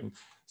be doing.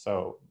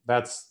 So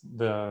that's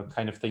the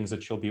kind of things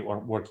that you'll be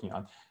working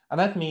on. And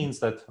that means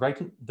that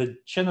the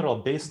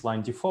general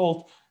baseline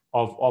default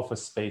of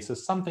office space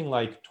is something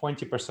like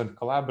 20%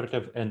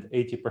 collaborative and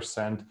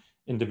 80%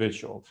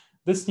 individual.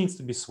 This needs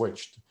to be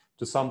switched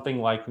to something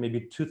like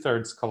maybe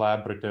 2/3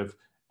 collaborative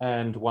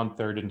and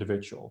 1/3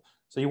 individual.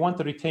 So you want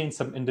to retain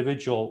some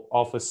individual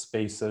office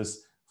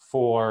spaces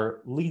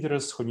for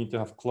leaders who need to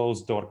have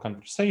closed door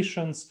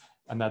conversations,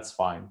 and that's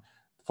fine.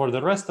 For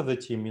the rest of the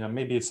team,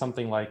 maybe it's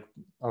something like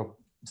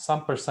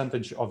some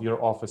percentage of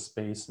your office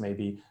space,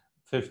 maybe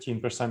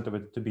 15% of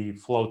it to be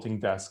floating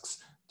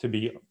desks, to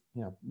be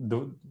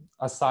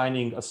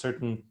assigning a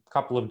certain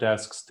couple of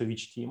desks to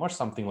each team or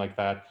something like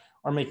that,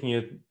 or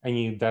making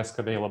any desk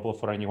available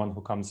for anyone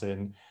who comes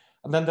in.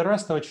 And then the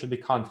rest of it should be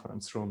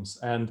conference rooms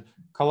and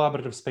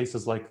collaborative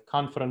spaces, like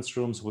conference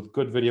rooms with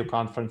good video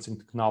conferencing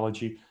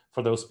technology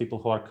for those people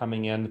who are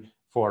coming in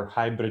for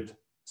hybrid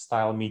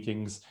style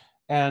meetings.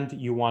 And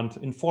you want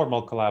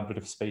informal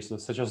collaborative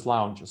spaces such as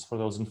lounges for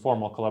those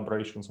informal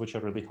collaborations, which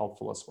are really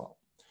helpful as well.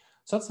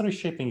 So that's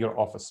reshaping your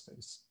office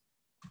space.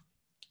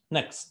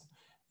 Next,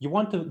 you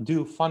want to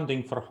do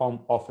funding for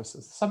home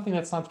offices, something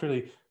that's not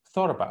really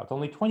thought about.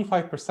 Only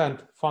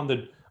 25%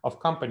 of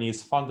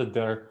companies funded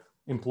their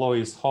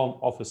employees' home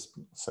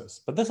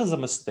offices. But this is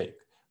a mistake.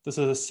 This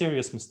is a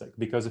serious mistake,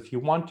 because if you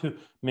want to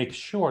make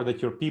sure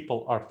that your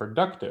people are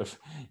productive,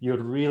 you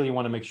really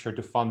want to make sure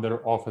to fund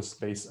their office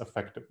space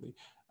effectively.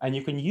 And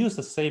you can use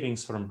the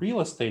savings from real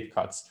estate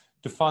cuts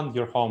to fund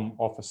your home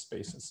office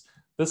spaces.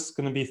 This is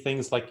going to be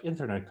things like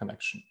internet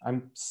connection.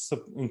 I'm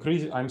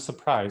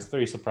surprised,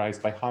 very surprised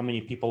by how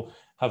many people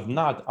have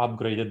not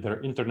upgraded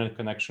their internet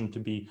connection to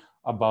be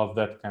above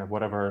that kind of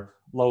whatever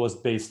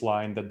lowest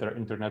baseline that their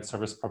internet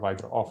service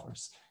provider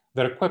offers.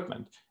 Their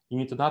equipment. You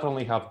need to not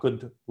only have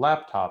good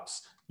laptops,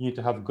 you need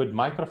to have good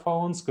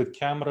microphones, good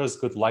cameras,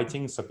 good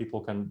lighting, so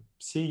people can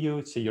see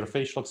you, see your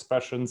facial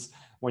expressions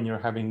when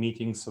you're having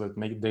meetings, so that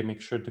they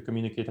make sure to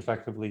communicate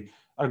effectively.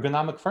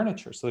 Ergonomic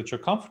furniture, so that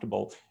you're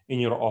comfortable in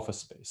your office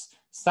space.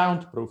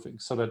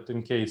 Soundproofing, so that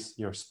in case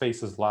your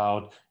space is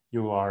loud,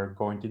 you are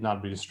going to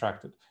not be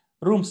distracted.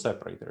 Room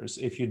separators.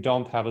 If you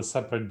don't have a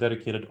separate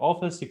dedicated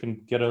office, you can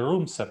get a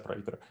room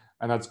separator,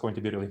 and that's going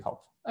to be really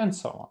helpful, and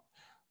so on.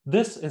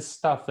 This is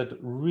stuff that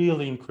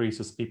really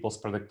increases people's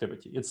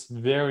productivity. It's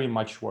very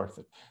much worth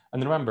it.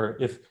 And remember,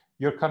 if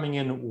you're coming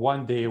in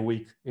 1 day a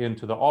week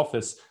into the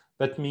office,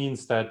 that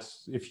means that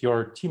if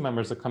your team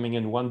members are coming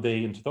in 1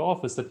 day into the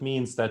office, that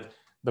means that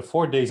the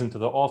 4 days into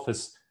the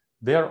office,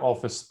 their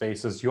office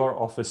space is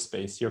your office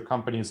space, your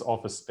company's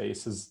office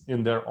space is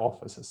in their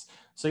offices.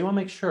 So you want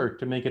to make sure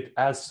to make it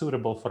as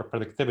suitable for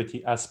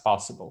productivity as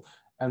possible.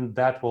 And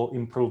that will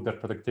improve their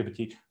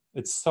productivity.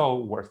 It's so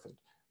worth it.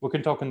 We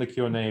can talk in the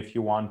Q&A if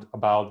you want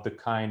about the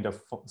kind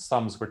of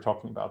sums we're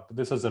talking about, but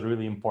this is a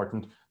really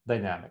important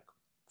dynamic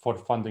for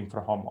funding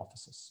for home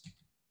offices.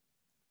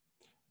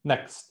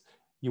 Next,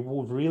 you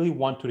will really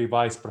want to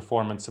revise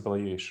performance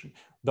evaluation.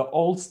 The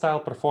old style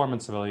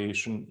performance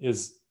evaluation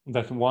is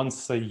that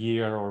once a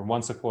year or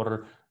once a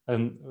quarter,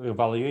 an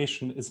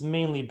evaluation is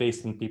mainly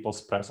based on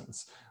people's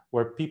presence,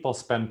 where people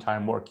spend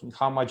time working.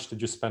 How much did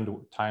you spend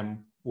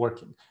time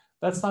working?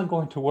 That's not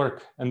going to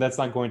work, and that's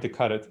not going to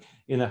cut it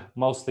in a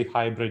mostly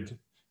hybrid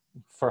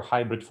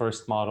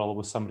first model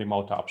with some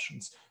remote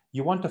options.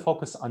 You want to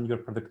focus on your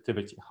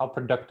productivity, how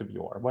productive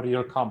you are, what are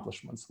your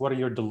accomplishments, what are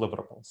your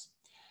deliverables.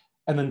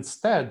 And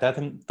instead,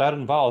 that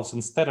involves,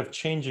 instead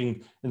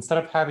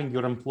of having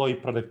your employee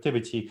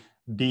productivity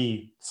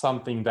be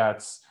something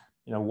that's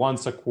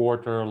once a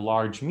quarter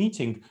large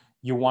meeting,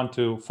 you want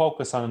to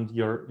focus on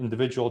your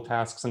individual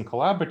tasks and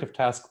collaborative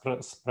task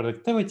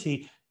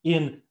productivity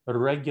in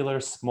regular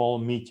small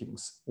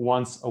meetings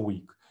once a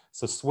week.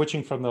 So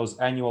switching from those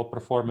annual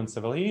performance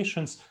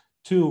evaluations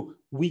to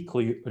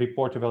weekly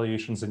report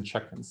evaluations and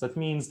check-ins. That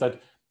means that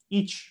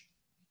each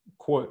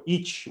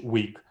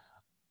week,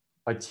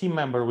 a team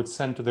member would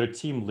send to their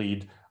team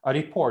lead a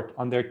report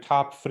on their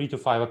top 3 to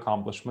 5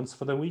 accomplishments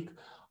for the week,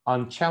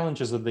 on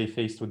challenges that they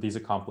faced with these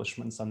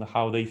accomplishments, and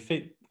how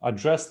they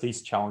address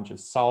these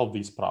challenges, solve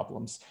these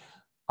problems,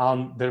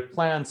 on their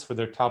plans for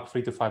their top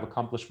 3 to 5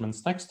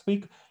 accomplishments next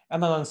week,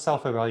 and then on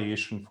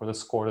self-evaluation for the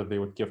score that they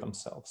would give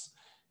themselves.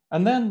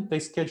 And then they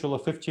schedule a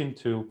 15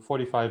 to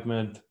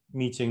 45-minute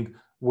meeting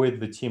with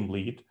the team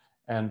lead.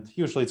 And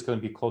usually it's going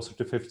to be closer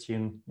to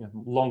 15,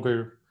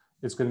 longer.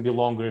 It's going to be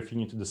longer if you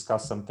need to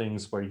discuss some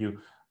things where you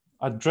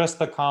address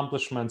the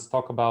accomplishments,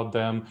 talk about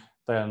them.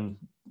 Then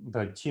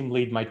the team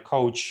lead might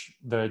coach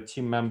the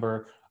team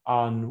member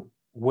on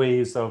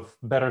ways of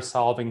better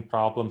solving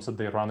problems that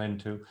they run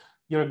into.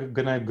 You're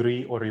going to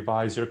agree or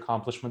revise your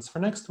accomplishments for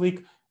next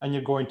week, and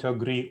you're going to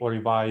agree or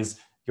revise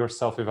your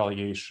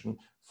self-evaluation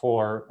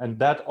and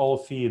that all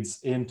feeds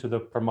into the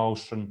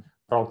promotion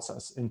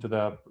process, into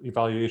the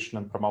evaluation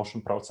and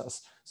promotion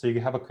process. So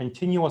you have a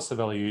continuous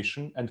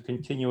evaluation and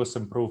continuous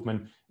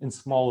improvement in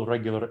small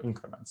regular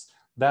increments.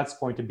 That's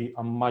going to be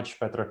a much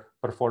better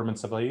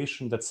performance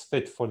evaluation that's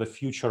fit for the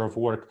future of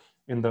work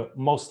in the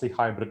mostly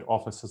hybrid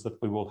offices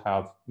that we will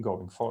have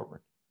going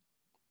forward.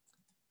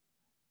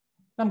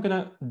 I'm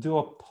going to do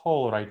a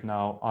poll right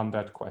now on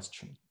that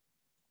question.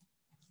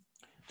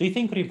 Do you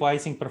think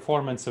revising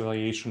performance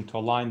evaluation to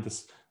align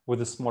this with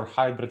this more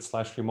hybrid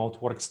 /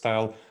 remote work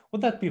style,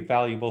 would that be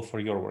valuable for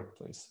your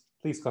workplace?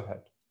 Please go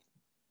ahead.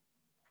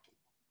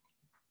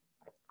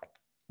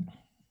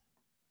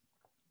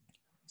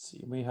 Let's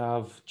see, we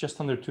have just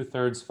under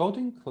 2/3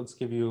 voting. Let's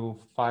give you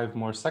 5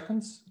 more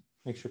seconds.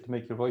 Make sure to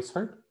make your voice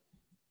heard.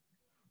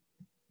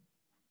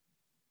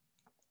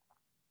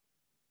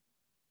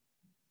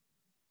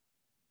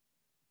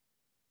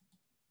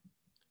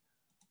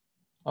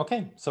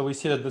 Okay, so we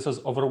see that this is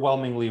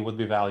overwhelmingly would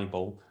be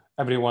valuable.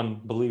 Everyone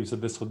believes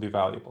that this would be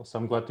valuable. So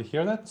I'm glad to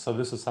hear that. So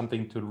this is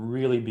something to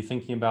really be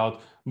thinking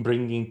about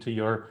bringing to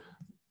your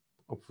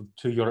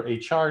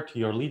HR, to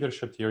your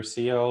leadership, to your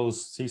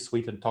CEOs,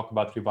 C-suite, and talk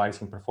about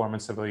revising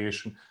performance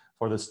evaluation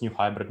for this new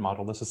hybrid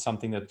model. This is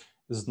something that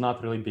is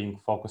not really being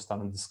focused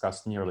on and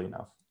discussed nearly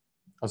enough,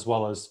 as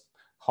well as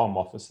home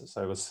offices.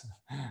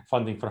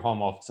 Funding for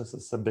home offices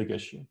is a big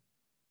issue.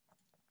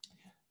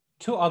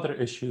 2 other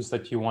issues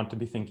that you want to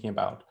be thinking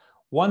about.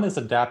 One is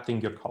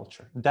adapting your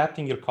culture.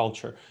 Adapting your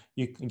culture,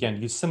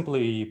 you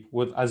simply,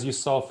 as you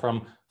saw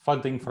from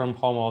funding from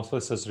home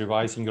offices,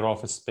 revising your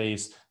office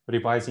space,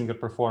 revising your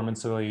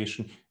performance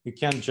evaluation, you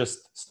can't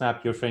just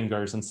snap your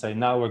fingers and say,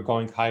 now we're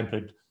going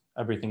hybrid,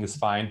 everything is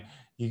fine.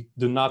 You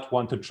do not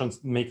want to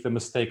make the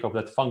mistake of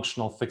that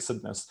functional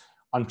fixedness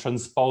on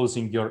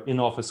transposing your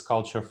in-office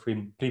culture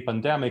from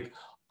pre-pandemic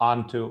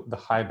onto the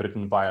hybrid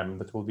environment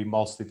that will be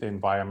mostly the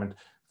environment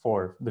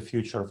for the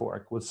future of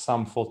work with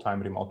some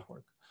full-time remote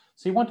work.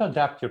 So you want to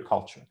adapt your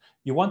culture.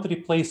 You want to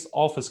replace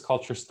office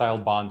culture style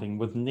bonding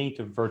with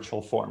native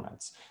virtual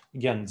formats.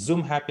 Again,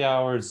 Zoom happy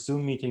hours,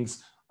 Zoom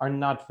meetings are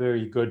not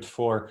very good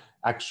for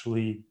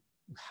actually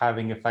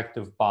having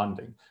effective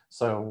bonding.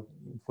 So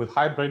with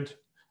hybrid,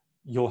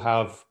 you'll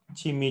have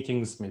team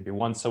meetings maybe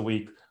once a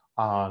week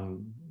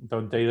on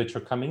the day that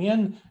you're coming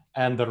in,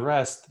 and the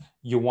rest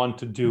you want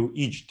to do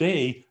each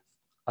day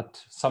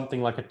at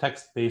something like a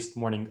text-based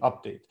morning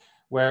update,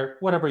 where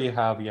whatever you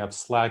have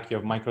Slack, you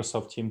have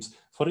Microsoft Teams.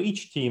 For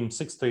each team,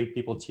 6 to 8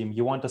 people team,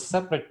 you want a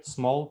separate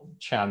small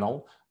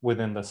channel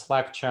within the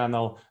Slack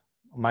channel,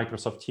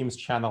 Microsoft Teams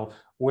channel,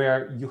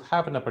 where you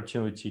have an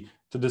opportunity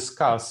to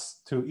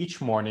discuss, to each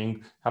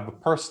morning have a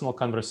personal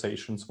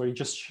conversations where you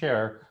just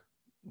share,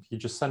 you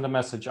just send a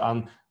message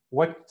on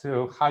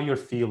how you're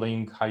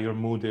feeling, how your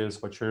mood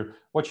is,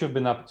 what you've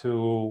been up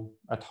to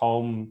at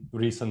home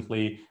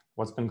recently,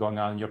 what's been going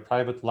on in your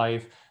private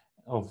life,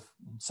 of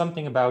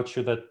something about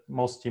you that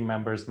most team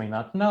members may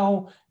not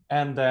know,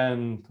 and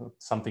then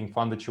something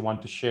fun that you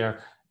want to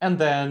share, and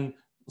then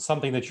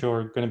something that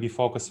you're going to be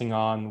focusing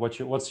on,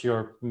 what's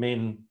your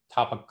main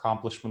top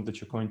accomplishment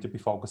that you're going to be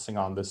focusing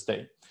on this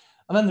day,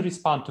 and then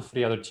respond to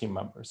 3 other team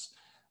members.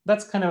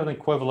 That's kind of an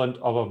equivalent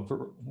of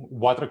a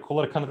water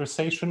cooler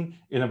conversation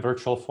in a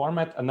virtual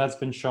format, and that's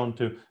been shown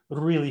to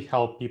really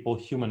help people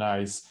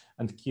humanize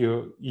and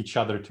cue each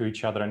other to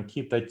each other and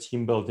keep that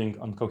team building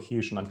on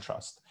cohesion and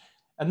trust.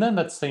 And then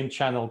that same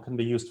channel can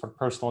be used for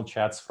personal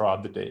chats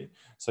throughout the day.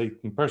 So you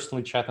can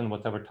personally chat on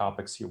whatever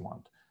topics you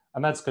want,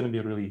 and that's going to be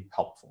really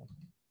helpful.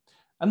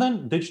 And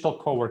then digital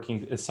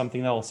co-working is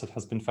something else that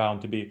has been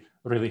found to be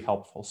really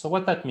helpful. So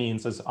what that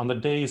means is on the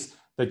days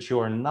that you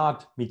are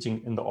not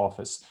meeting in the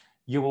office,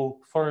 you will,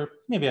 for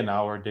maybe an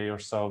hour a day or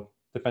so,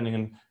 depending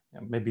on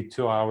maybe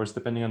 2 hours,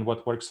 depending on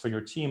what works for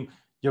your team,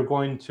 you're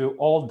going to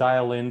all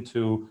dial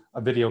into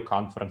a video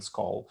conference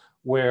call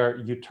where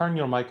you turn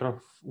your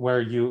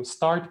where you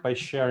start by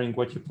sharing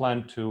what you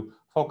plan to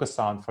focus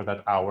on for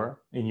that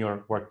hour in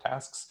your work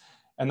tasks.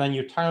 And then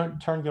you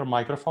turn your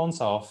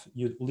microphones off,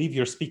 you leave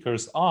your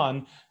speakers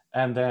on,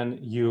 and then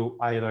you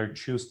either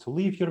choose to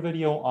leave your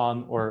video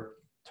on or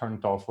turn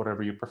it off,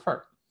 whatever you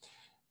prefer.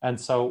 And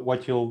so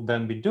what you'll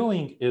then be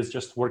doing is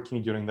just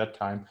working during that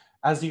time.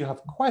 As you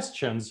have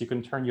questions, you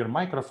can turn your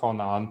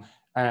microphone on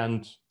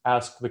and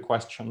ask the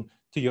question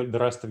to the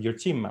rest of your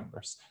team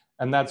members.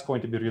 And that's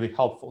going to be really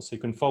helpful. So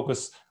you can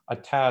focus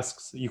on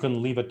tasks, you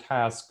can leave a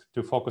task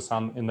to focus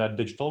on in that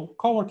digital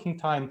co-working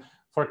time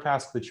for a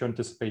task that you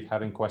anticipate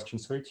having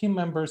questions for your team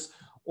members,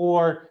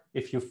 or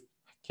if you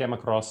came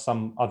across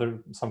some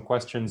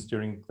questions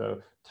during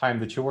the time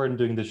that you weren't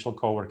doing digital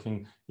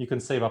co-working, you can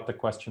save up the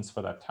questions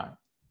for that time.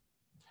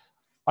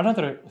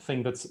 Another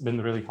thing that's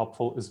been really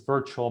helpful is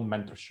virtual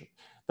mentorship.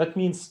 That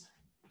means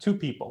 2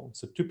 people,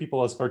 so 2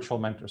 people as virtual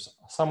mentors,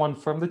 someone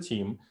from the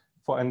team,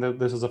 and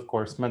this is of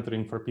course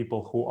mentoring for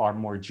people who are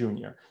more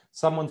junior,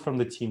 someone from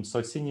the team, so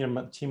a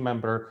senior team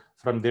member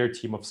from their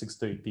team of 6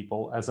 to 8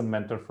 people as a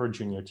mentor for a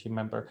junior team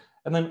member,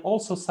 and then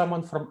also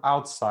someone from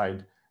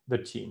outside the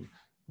team.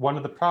 One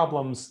of the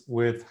problems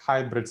with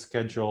hybrid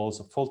schedules,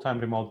 full-time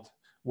remote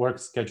work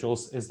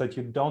schedules, is that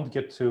you don't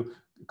get to,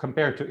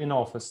 compared to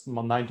in-office,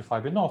 9 to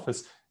 5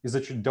 in-office, is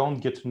that you don't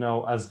get to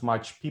know as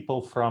much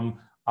people from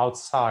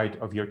outside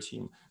of your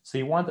team. So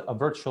you want a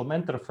virtual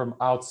mentor from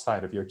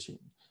outside of your team.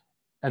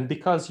 And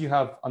because you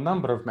have a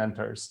number of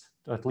mentors,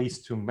 at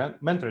least 2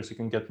 mentors, you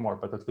can get more,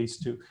 but at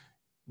least 2,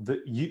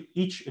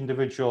 each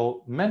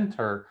individual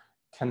mentor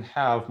can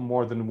have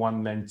more than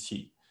 1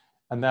 mentee.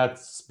 And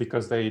that's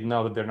because they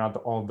know that they're not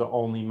the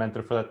only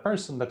mentor for that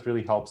person. That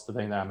really helps the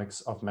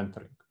dynamics of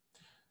mentoring.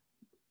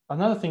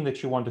 Another thing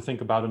that you want to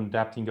think about in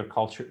adapting your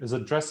culture is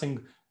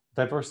addressing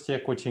diversity,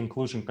 equity,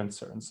 inclusion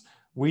concerns.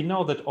 We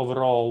know that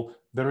overall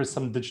there is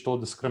some digital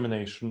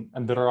discrimination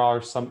and there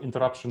are some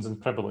interruptions in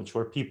privilege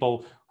where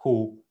people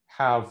who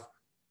have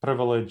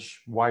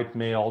privilege, white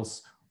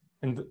males,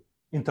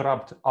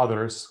 interrupt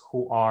others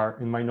who are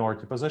in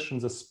minority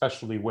positions,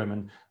 especially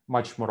women,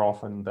 much more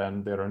often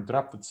than they're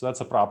interrupted. So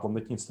that's a problem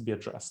that needs to be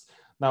addressed.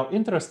 Now,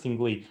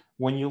 interestingly,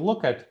 when you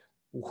look at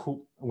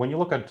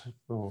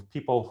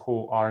people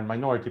who are in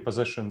minority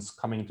positions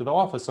coming into the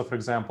office, so for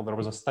example, there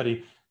was a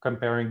study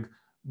comparing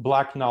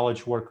Black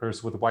knowledge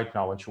workers with white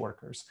knowledge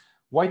workers.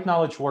 White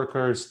knowledge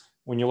workers,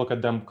 when you look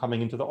at them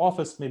coming into the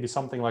office, maybe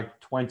something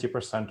like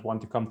 20%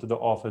 want to come to the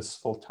office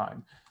full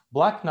time.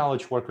 Black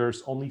knowledge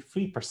workers, only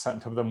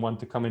 3% of them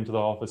want to come into the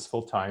office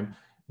full time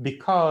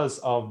because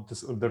of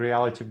the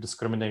reality of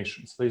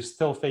discrimination. So they're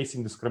still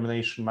facing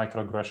discrimination,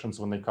 microaggressions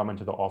when they come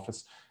into the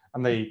office.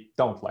 and they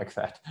don't like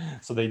that.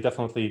 So they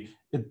definitely,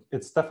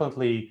 it's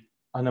definitely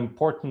an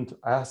important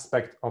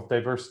aspect of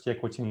diversity,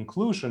 equity, and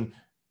inclusion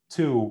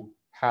to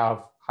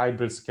have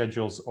hybrid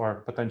schedules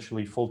or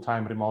potentially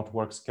full-time remote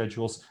work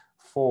schedules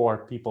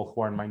for people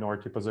who are in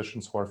minority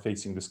positions who are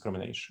facing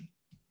discrimination.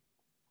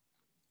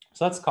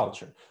 So that's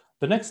culture.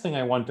 The next thing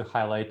I want to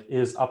highlight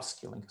is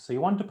upskilling. So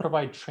you want to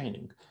provide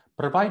training.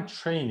 Provide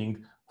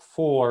training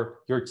for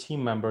your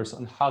team members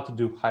on how to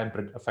do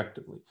hybrid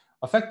effectively.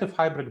 Effective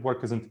hybrid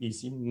work isn't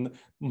easy.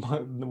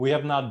 We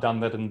have not done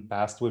that in the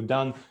past. We've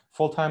done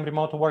full-time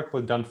remote work,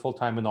 we've done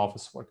full-time in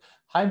office work.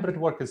 Hybrid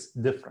work is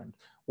different,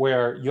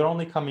 where you're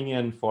only coming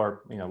in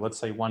for, let's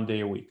say 1 day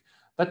a week.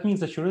 That means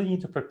that you really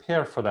need to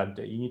prepare for that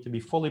day. You need to be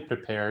fully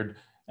prepared,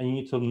 and you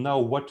need to know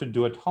what to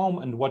do at home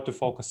and what to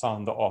focus on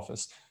in the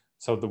office.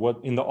 So what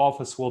in the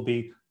office will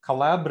be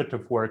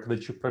collaborative work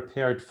that you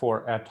prepared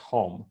for at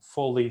home,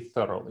 fully,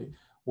 thoroughly.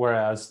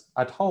 Whereas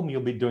at home,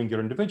 you'll be doing your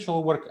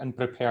individual work and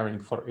preparing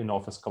for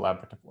in-office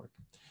collaborative work.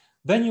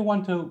 Then you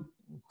want to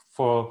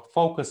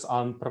focus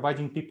on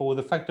providing people with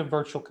effective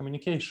virtual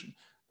communication.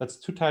 That's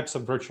two types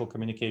of virtual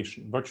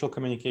communication. Virtual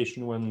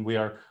communication when we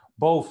are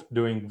both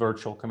doing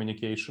virtual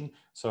communication.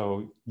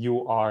 So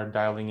you are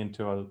dialing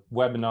into a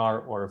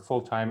webinar or a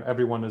full-time,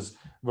 everyone is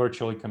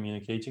virtually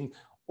communicating.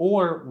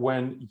 Or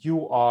when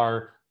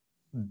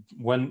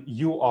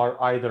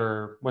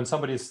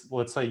somebody's,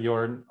 let's say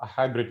you're in a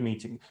hybrid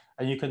meeting,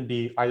 and you can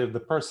be either the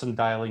person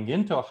dialing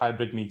into a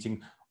hybrid meeting,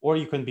 or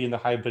you can be in the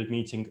hybrid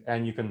meeting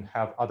and you can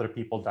have other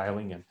people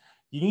dialing in.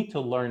 You need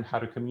to learn how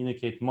to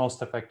communicate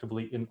most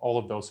effectively in all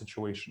of those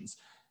situations.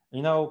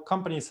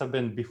 Companies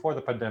before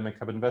the pandemic,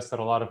 have invested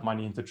a lot of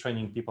money into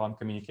training people on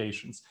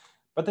communications,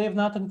 but they have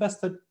not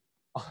invested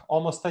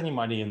almost any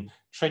money in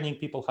training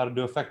people how to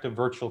do effective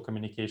virtual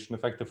communication,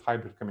 effective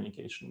hybrid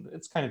communication.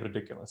 It's kind of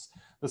ridiculous.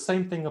 The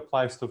same thing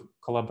applies to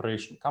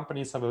collaboration.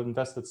 Companies have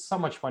invested so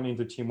much money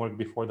into teamwork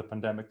before the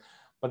pandemic,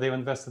 but they've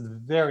invested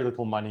very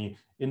little money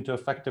into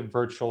effective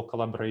virtual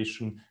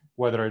collaboration,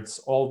 whether it's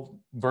all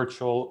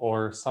virtual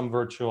or some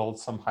virtual,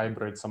 some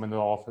hybrid, some in the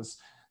office.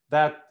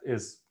 That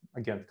is,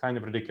 again, kind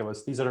of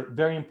ridiculous. These are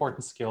very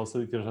important skills.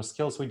 These are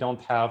skills we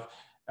don't have.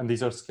 And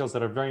these are skills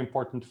that are very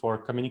important for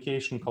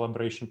communication,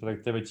 collaboration,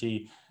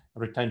 productivity,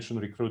 retention,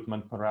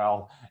 recruitment,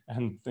 morale,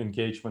 and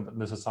engagement.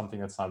 And this is something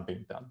that's not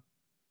being done.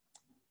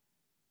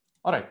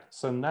 All right,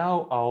 so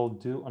now I'll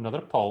do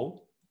another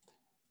poll.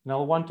 And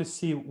I'll want to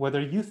see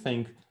whether you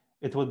think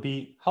it would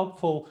be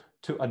helpful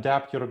to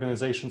adapt your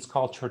organization's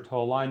culture to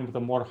align with a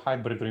more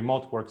hybrid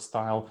remote work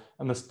style,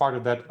 and as part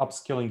of that,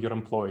 upskilling your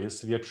employees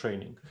via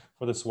training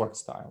for this work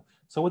style.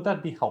 So would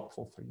that be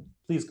helpful for you?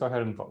 Please go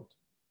ahead and vote.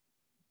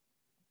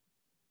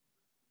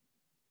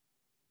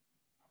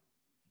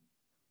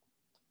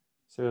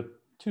 So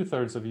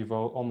 2/3 of you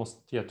vote,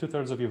 almost,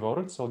 2/3 of you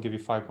voted, so I'll give you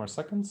 5 more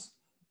seconds.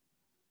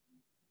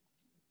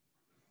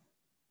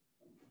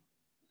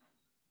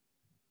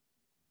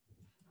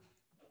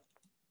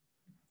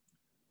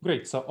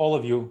 Great, so all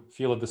of you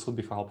feel that this would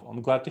be helpful.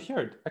 I'm glad to hear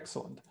it,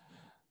 excellent.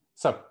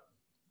 So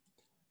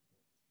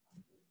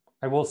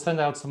I will send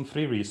out some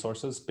free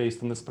resources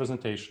based on this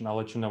presentation. I'll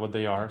let you know what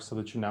they are so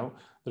that you know.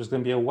 There's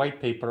going to be a white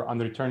paper on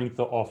returning to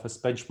the office,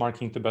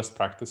 benchmarking to best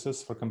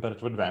practices for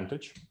competitive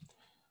advantage.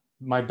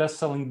 My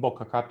best-selling book,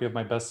 a copy of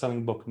my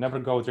best-selling book, Never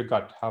Go With Your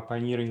Gut, How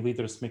Pioneering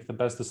Leaders Make the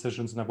Best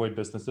Decisions and Avoid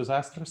Business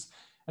Disasters.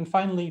 And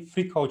finally,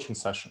 free coaching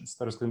sessions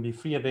that is going to be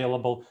free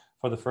available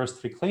for the first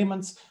 3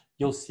 claimants.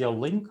 You'll see a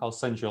link, I'll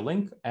send you a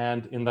link.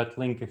 And in that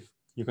link, if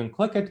you can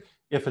click it,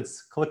 if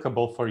it's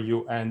clickable for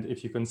you, and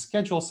if you can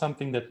schedule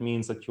something, that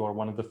means that you are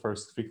one of the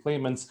first 3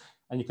 claimants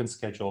and you can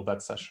schedule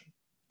that session.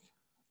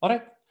 All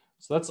right,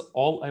 so that's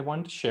all I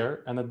want to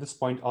share. And at this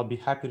point, I'll be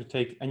happy to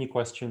take any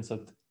questions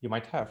that you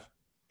might have.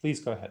 Please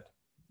go ahead.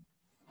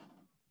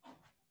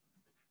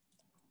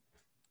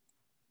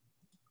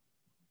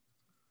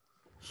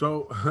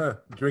 So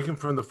drinking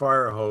from the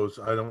fire hose,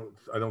 I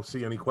don't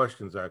see any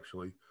questions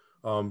actually.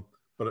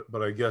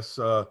 But I guess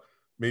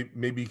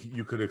maybe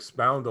you could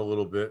expound a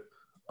little bit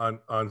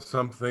on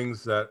some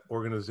things that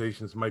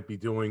organizations might be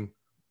doing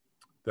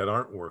that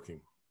aren't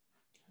working.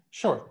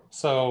 Sure.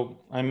 So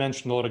I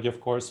mentioned already, of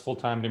course,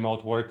 full-time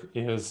remote work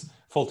is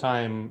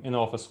full-time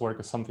in-office work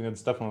is something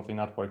that's definitely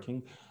not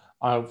working.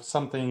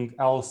 Something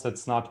else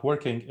that's not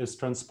working is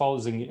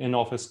transposing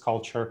in-office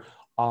culture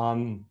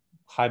on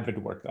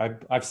hybrid work.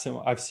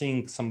 I've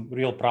seen some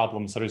real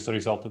problems as a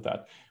result of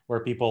that, where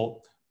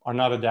people are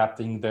not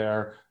adapting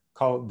their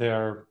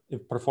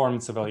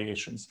performance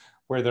evaluations,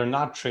 where they're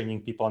not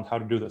training people on how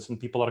to do this, and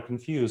people are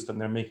confused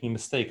and they're making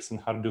mistakes in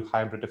how to do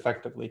hybrid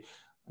effectively.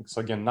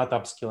 So again, not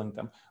upskilling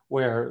them,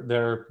 where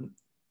they're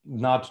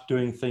not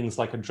doing things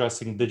like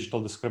addressing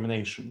digital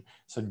discrimination,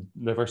 so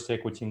diversity,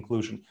 equity,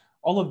 inclusion.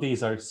 All of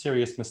these are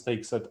serious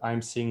mistakes that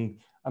I'm seeing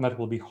and that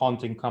will be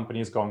haunting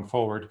companies going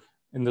forward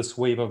in this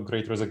wave of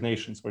great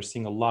resignations. We're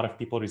seeing a lot of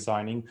people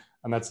resigning,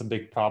 and that's a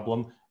big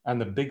problem. And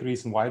the big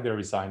reason why they're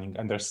resigning,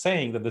 and they're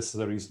saying that this is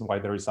the reason why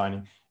they're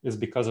resigning, is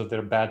because of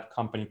their bad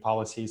company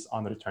policies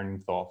on returning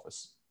to the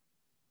office.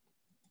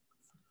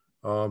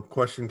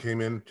 Question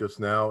came in just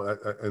now,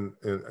 and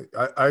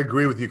I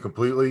agree with you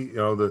completely. You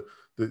know,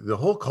 the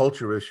whole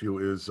culture issue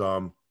is,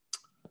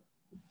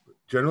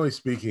 generally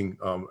speaking,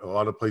 a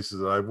lot of places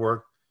that I've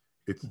worked,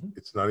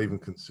 it's not even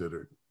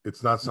considered.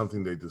 It's not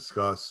something they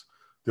discuss.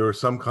 There are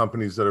some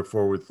companies that are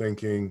forward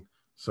thinking,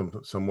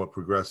 somewhat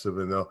progressive,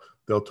 and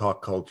they'll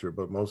talk culture,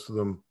 but most of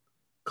them,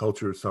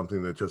 culture is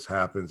something that just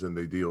happens and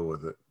they deal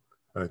with it.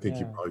 And I think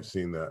you've probably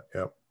seen that.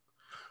 Yep.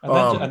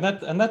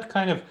 And that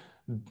kind of,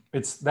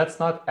 that's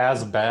not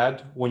as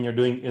bad when you're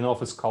doing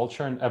in-office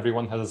culture and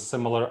everyone has a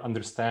similar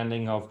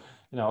understanding of,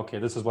 you know, okay,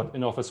 this is what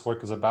in-office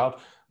work is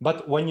about.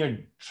 But when you're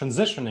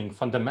transitioning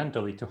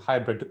fundamentally to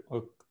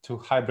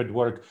hybrid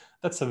work,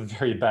 that's a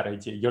very bad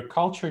idea. Your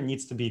culture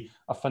needs to be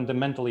a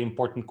fundamentally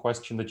important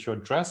question that you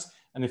address.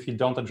 And if you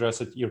don't address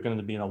it, you're going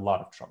to be in a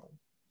lot of trouble.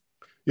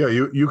 Yeah,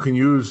 you can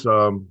use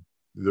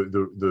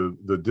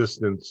the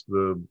distance,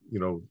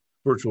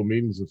 virtual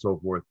meetings and so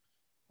forth,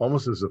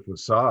 almost as a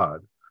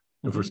facade.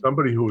 And for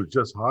somebody who was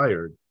just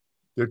hired,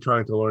 they're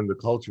trying to learn the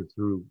culture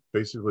through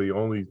basically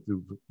only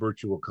through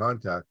virtual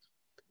contact.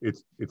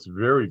 It's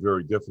very,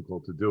 very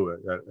difficult to do it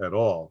at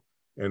all.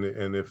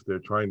 And if they're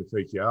trying to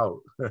fake you out,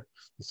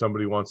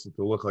 somebody wants it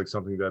to look like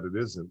something that it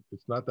isn't.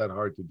 It's not that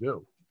hard to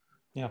do.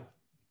 Yeah.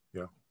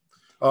 Yeah.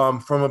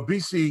 From a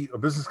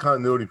business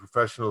continuity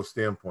professional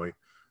standpoint,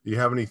 do you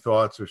have any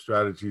thoughts or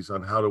strategies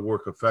on how to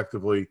work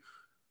effectively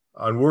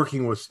on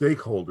working with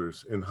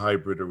stakeholders in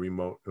hybrid or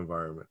remote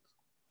environments?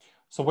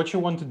 So what you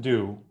want to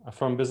do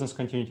from a business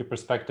continuity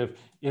perspective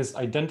is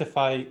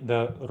identify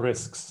the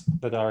risks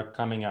that are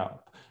coming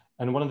up.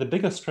 And one of the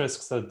biggest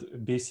risks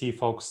that BC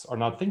folks are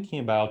not thinking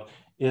about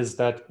is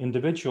that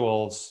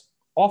individuals'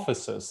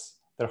 offices,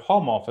 their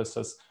home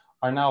offices,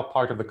 are now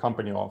part of the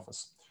company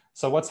office.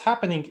 So what's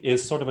happening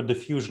is sort of a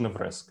diffusion of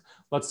risk.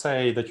 Let's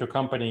say that your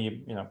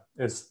company,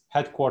 is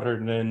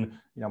headquartered in,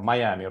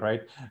 Miami,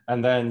 right?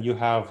 And then you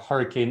have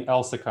Hurricane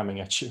Elsa coming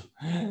at you.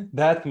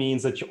 That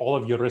means that all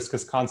of your risk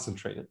is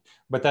concentrated.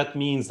 But that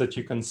means that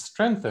you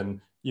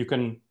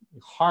can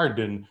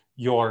harden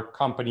your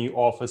company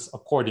office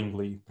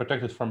accordingly,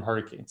 protect it from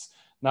hurricanes.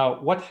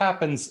 Now, what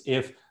happens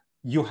if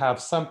you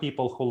have some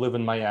people who live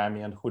in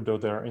Miami and who do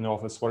their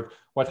in-office work?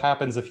 What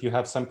happens if you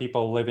have some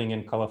people living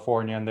in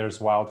California and there's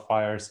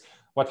wildfires?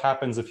 What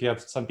happens if you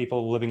have some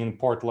people living in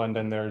Portland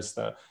and there's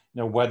the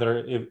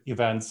weather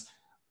events?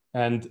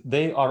 And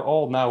they are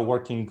all now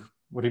working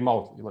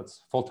remotely.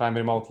 Full-time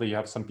remotely. You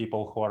have some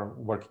people who are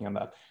working on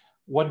that.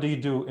 What do you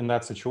do in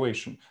that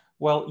situation?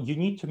 Well, you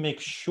need to make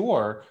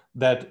sure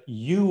that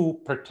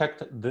you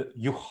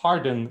you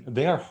harden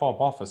their home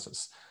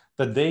offices,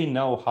 that they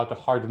know how to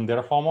harden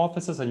their home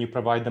offices, and you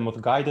provide them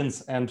with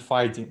guidance and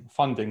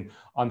funding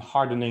on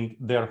hardening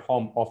their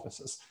home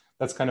offices.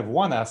 That's kind of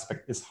one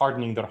aspect, is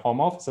hardening their home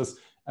offices.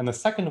 And the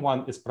second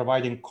one is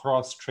providing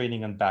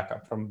cross-training and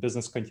backup from a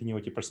business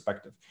continuity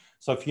perspective.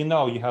 So if you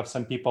have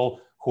some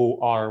people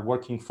who are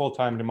working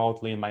full-time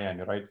remotely in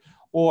Miami, right?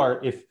 Or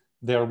if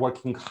they're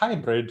working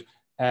hybrid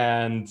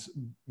and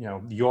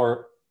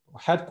your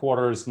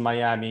headquarters in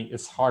Miami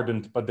is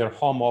hardened, but their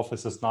home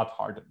office is not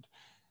hardened.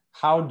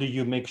 How do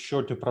you make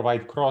sure to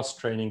provide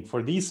cross-training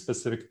for these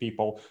specific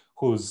people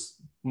who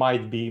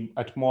might be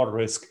at more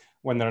risk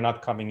when they're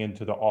not coming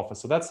into the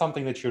office? So that's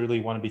something that you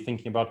really want to be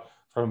thinking about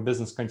from a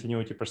business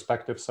continuity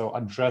perspective. So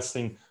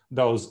addressing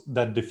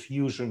that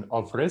diffusion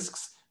of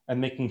risks and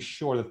making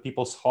sure that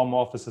people's home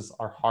offices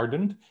are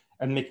hardened,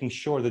 and making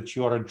sure that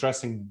you are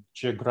addressing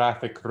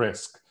geographic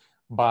risk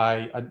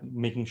by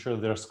making sure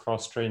there's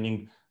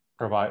cross-training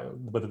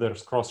whether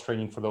there's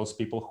cross-training for those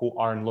people who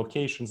are in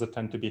locations that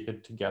tend to be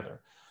hit together.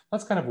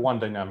 That's kind of one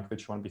dynamic that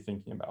you want to be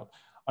thinking about.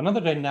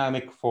 Another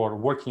dynamic for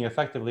working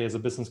effectively as a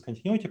business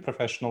continuity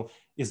professional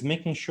is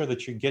making sure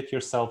that you get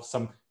yourself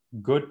some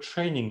good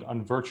training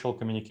on virtual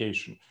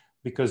communication,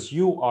 because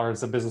you are,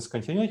 as a business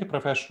continuity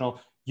professional,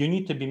 you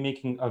need to be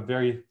making a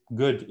very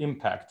good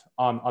impact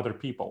on other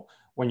people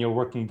when you're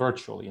working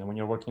virtually and when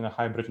you're working in a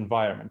hybrid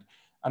environment.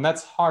 And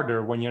that's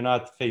harder when you're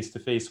not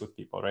face-to-face with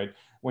people, right?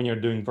 When you're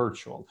doing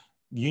virtual.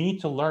 You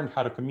need to learn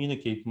how to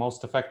communicate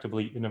most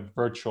effectively in a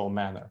virtual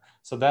manner.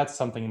 So that's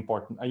something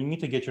important. And you need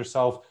to get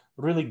yourself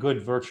really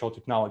good virtual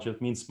technology.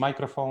 That means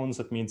microphones,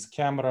 that means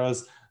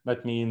cameras,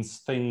 that means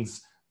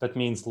things, that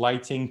means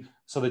lighting,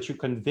 so that you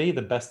convey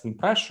the best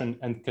impression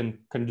and can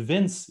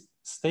convince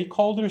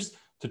stakeholders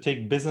to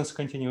take business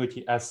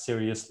continuity as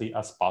seriously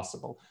as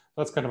possible.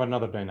 That's kind of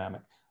another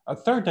dynamic. A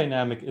third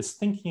dynamic is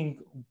thinking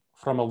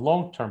from a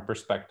long-term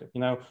perspective.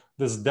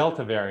 This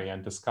Delta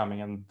variant is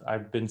coming, and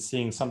I've been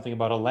seeing something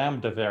about a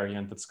Lambda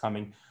variant that's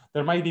coming.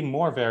 There might be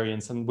more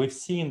variants, and we've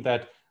seen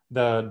that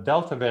the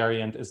Delta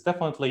variant is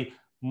definitely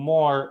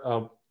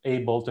more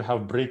able to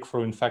have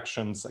breakthrough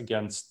infections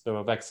against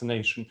the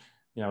vaccination.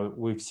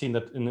 We've seen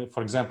that,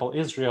 for example,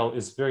 Israel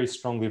is very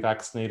strongly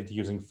vaccinated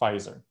using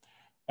Pfizer.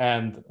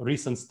 And a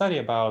recent study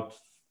about,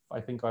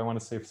 I want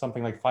to say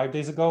something like 5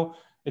 days ago,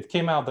 it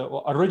came out that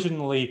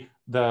originally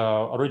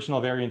the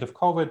original variant of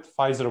COVID,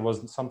 Pfizer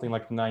was something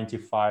like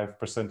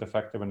 95%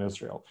 effective in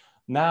Israel.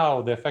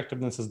 Now the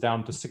effectiveness is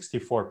down to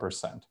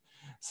 64%.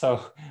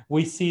 So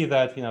we see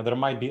that there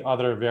might be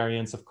other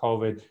variants of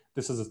COVID.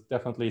 This is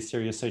definitely a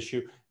serious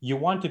issue. You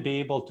want to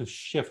be able to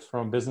shift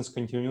from a business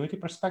continuity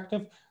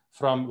perspective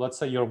from, let's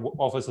say your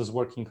office is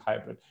working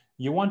hybrid.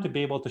 You want to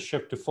be able to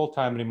shift to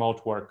full-time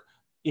remote work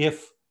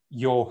if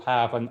you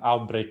have an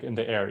outbreak in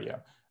the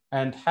area.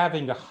 And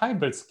having a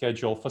hybrid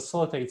schedule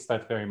facilitates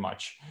that very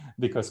much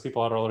because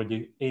people are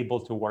already able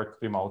to work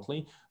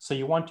remotely. So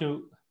you want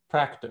to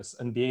practice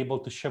and be able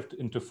to shift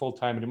into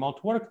full-time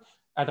remote work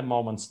at a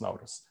moment's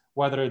notice,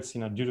 whether it's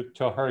due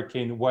to a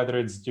hurricane, whether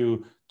it's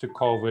due to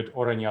COVID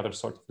or any other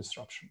sort of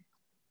disruption.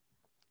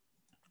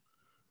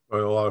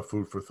 Well, a lot of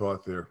food for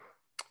thought there.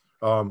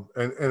 And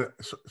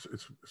it's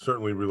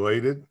certainly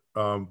related,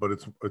 but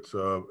it's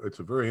a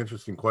very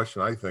interesting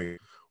question, I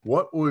think.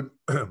 What would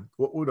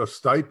a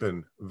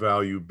stipend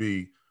value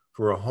be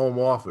for a home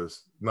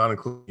office, not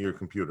including your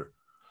computer?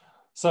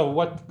 So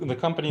what the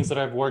companies that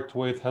I've worked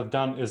with have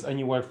done is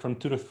anywhere from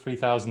 $2,000 to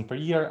 $3,000 per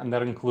year, and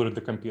that included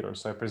the computer.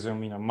 So I presume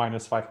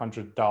minus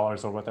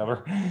 $500 or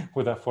whatever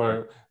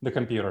for the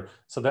computer.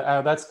 So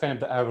that's kind of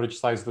the average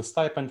size of the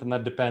stipend, and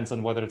that depends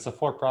on whether it's a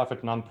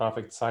for-profit,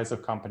 non-profit, size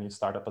of company,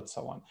 startup, and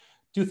so on.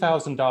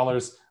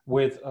 $2,000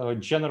 with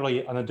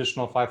generally an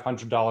additional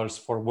 $500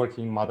 for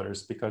working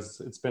mothers, because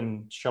it's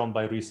been shown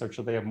by research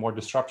that they have more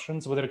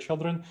disruptions with their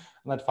children,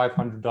 and that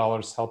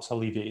 $500 helps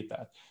alleviate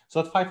that.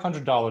 So that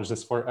 $500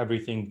 is for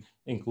everything,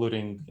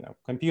 including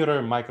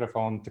computer,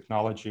 microphone,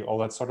 technology, all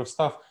that sort of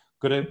stuff,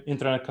 good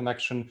internet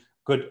connection,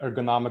 good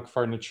ergonomic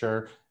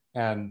furniture,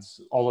 and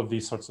all of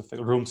these sorts of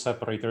things, room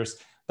separators.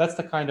 That's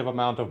the kind of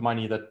amount of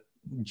money that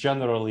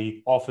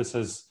generally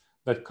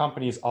that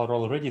companies are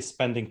already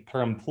spending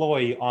per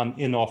employee on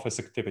in-office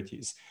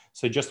activities.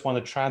 So you just want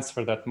to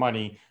transfer that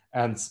money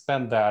and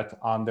spend that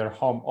on their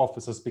home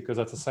offices because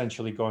that's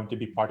essentially going to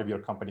be part of your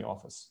company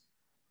office.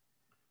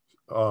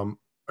 Are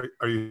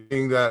you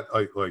seeing that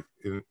like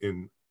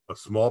in a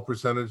small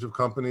percentage of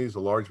companies,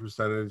 a large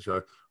percentage?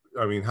 I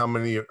mean, how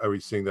many are we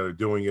seeing that are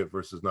doing it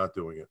versus not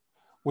doing it?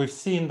 We've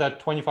seen that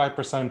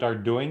 25% are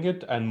doing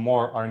it and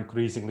more are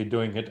increasingly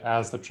doing it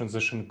as the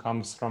transition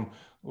comes from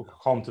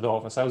home to the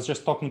office. I was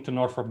just talking to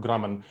Northrop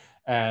Grumman,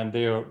 and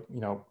they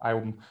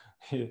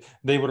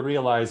were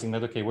realizing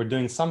that, okay, we're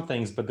doing some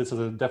things, but this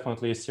is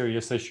definitely a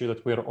serious issue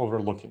that we're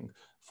overlooking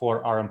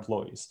for our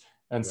employees.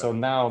 And so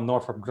now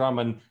Northrop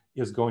Grumman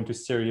is going to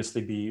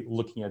seriously be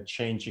looking at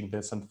changing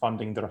this and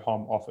funding their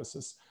home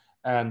offices.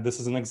 And this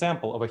is an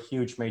example of a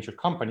huge major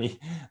company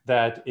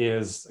that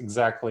is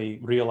exactly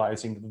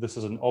realizing that this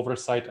is an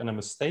oversight and a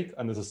mistake,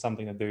 and this is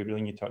something that they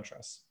really need to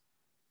address.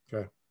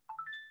 Okay,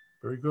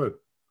 very good.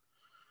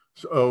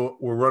 So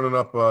we're running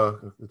up,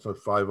 it's a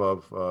 5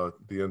 of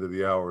the end of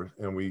the hour,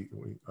 and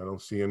I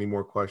don't see any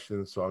more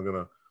questions, so I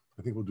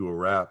think we'll do a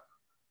wrap.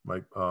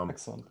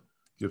 Excellent.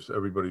 Gives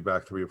everybody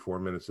back 3 or 4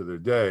 minutes of their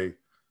day.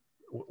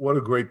 What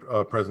a great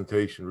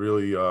presentation,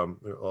 really a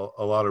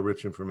lot of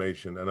rich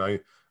information, and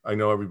I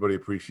know everybody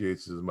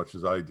appreciates it as much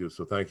as I do,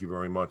 so thank you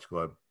very much,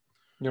 Gleb.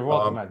 You're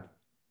welcome, Ed.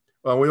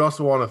 We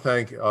also want to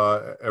thank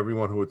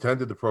everyone who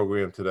attended the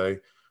program today.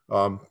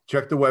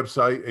 Check the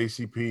website,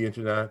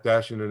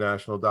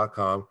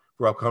 acp-international.com,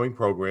 for upcoming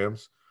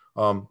programs.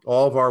 All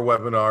of our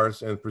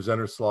webinars and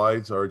presenter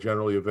slides are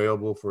generally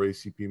available for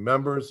ACP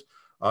members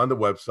on the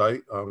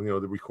website.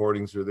 The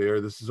recordings are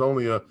there. This is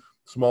only a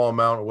small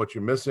amount of what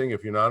you're missing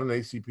if you're not an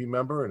ACP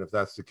member, and if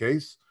that's the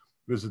case,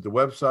 visit the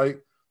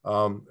website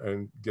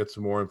and get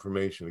some more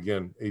information.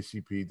 Again,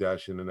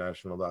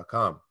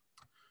 acp-international.com.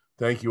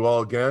 Thank you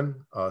all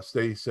again.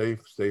 Stay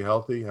safe, stay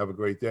healthy, have a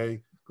great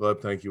day.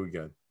 Gleb, thank you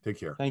again. Take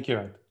care. Thank you,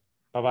 Ed.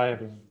 Bye-bye,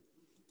 everyone.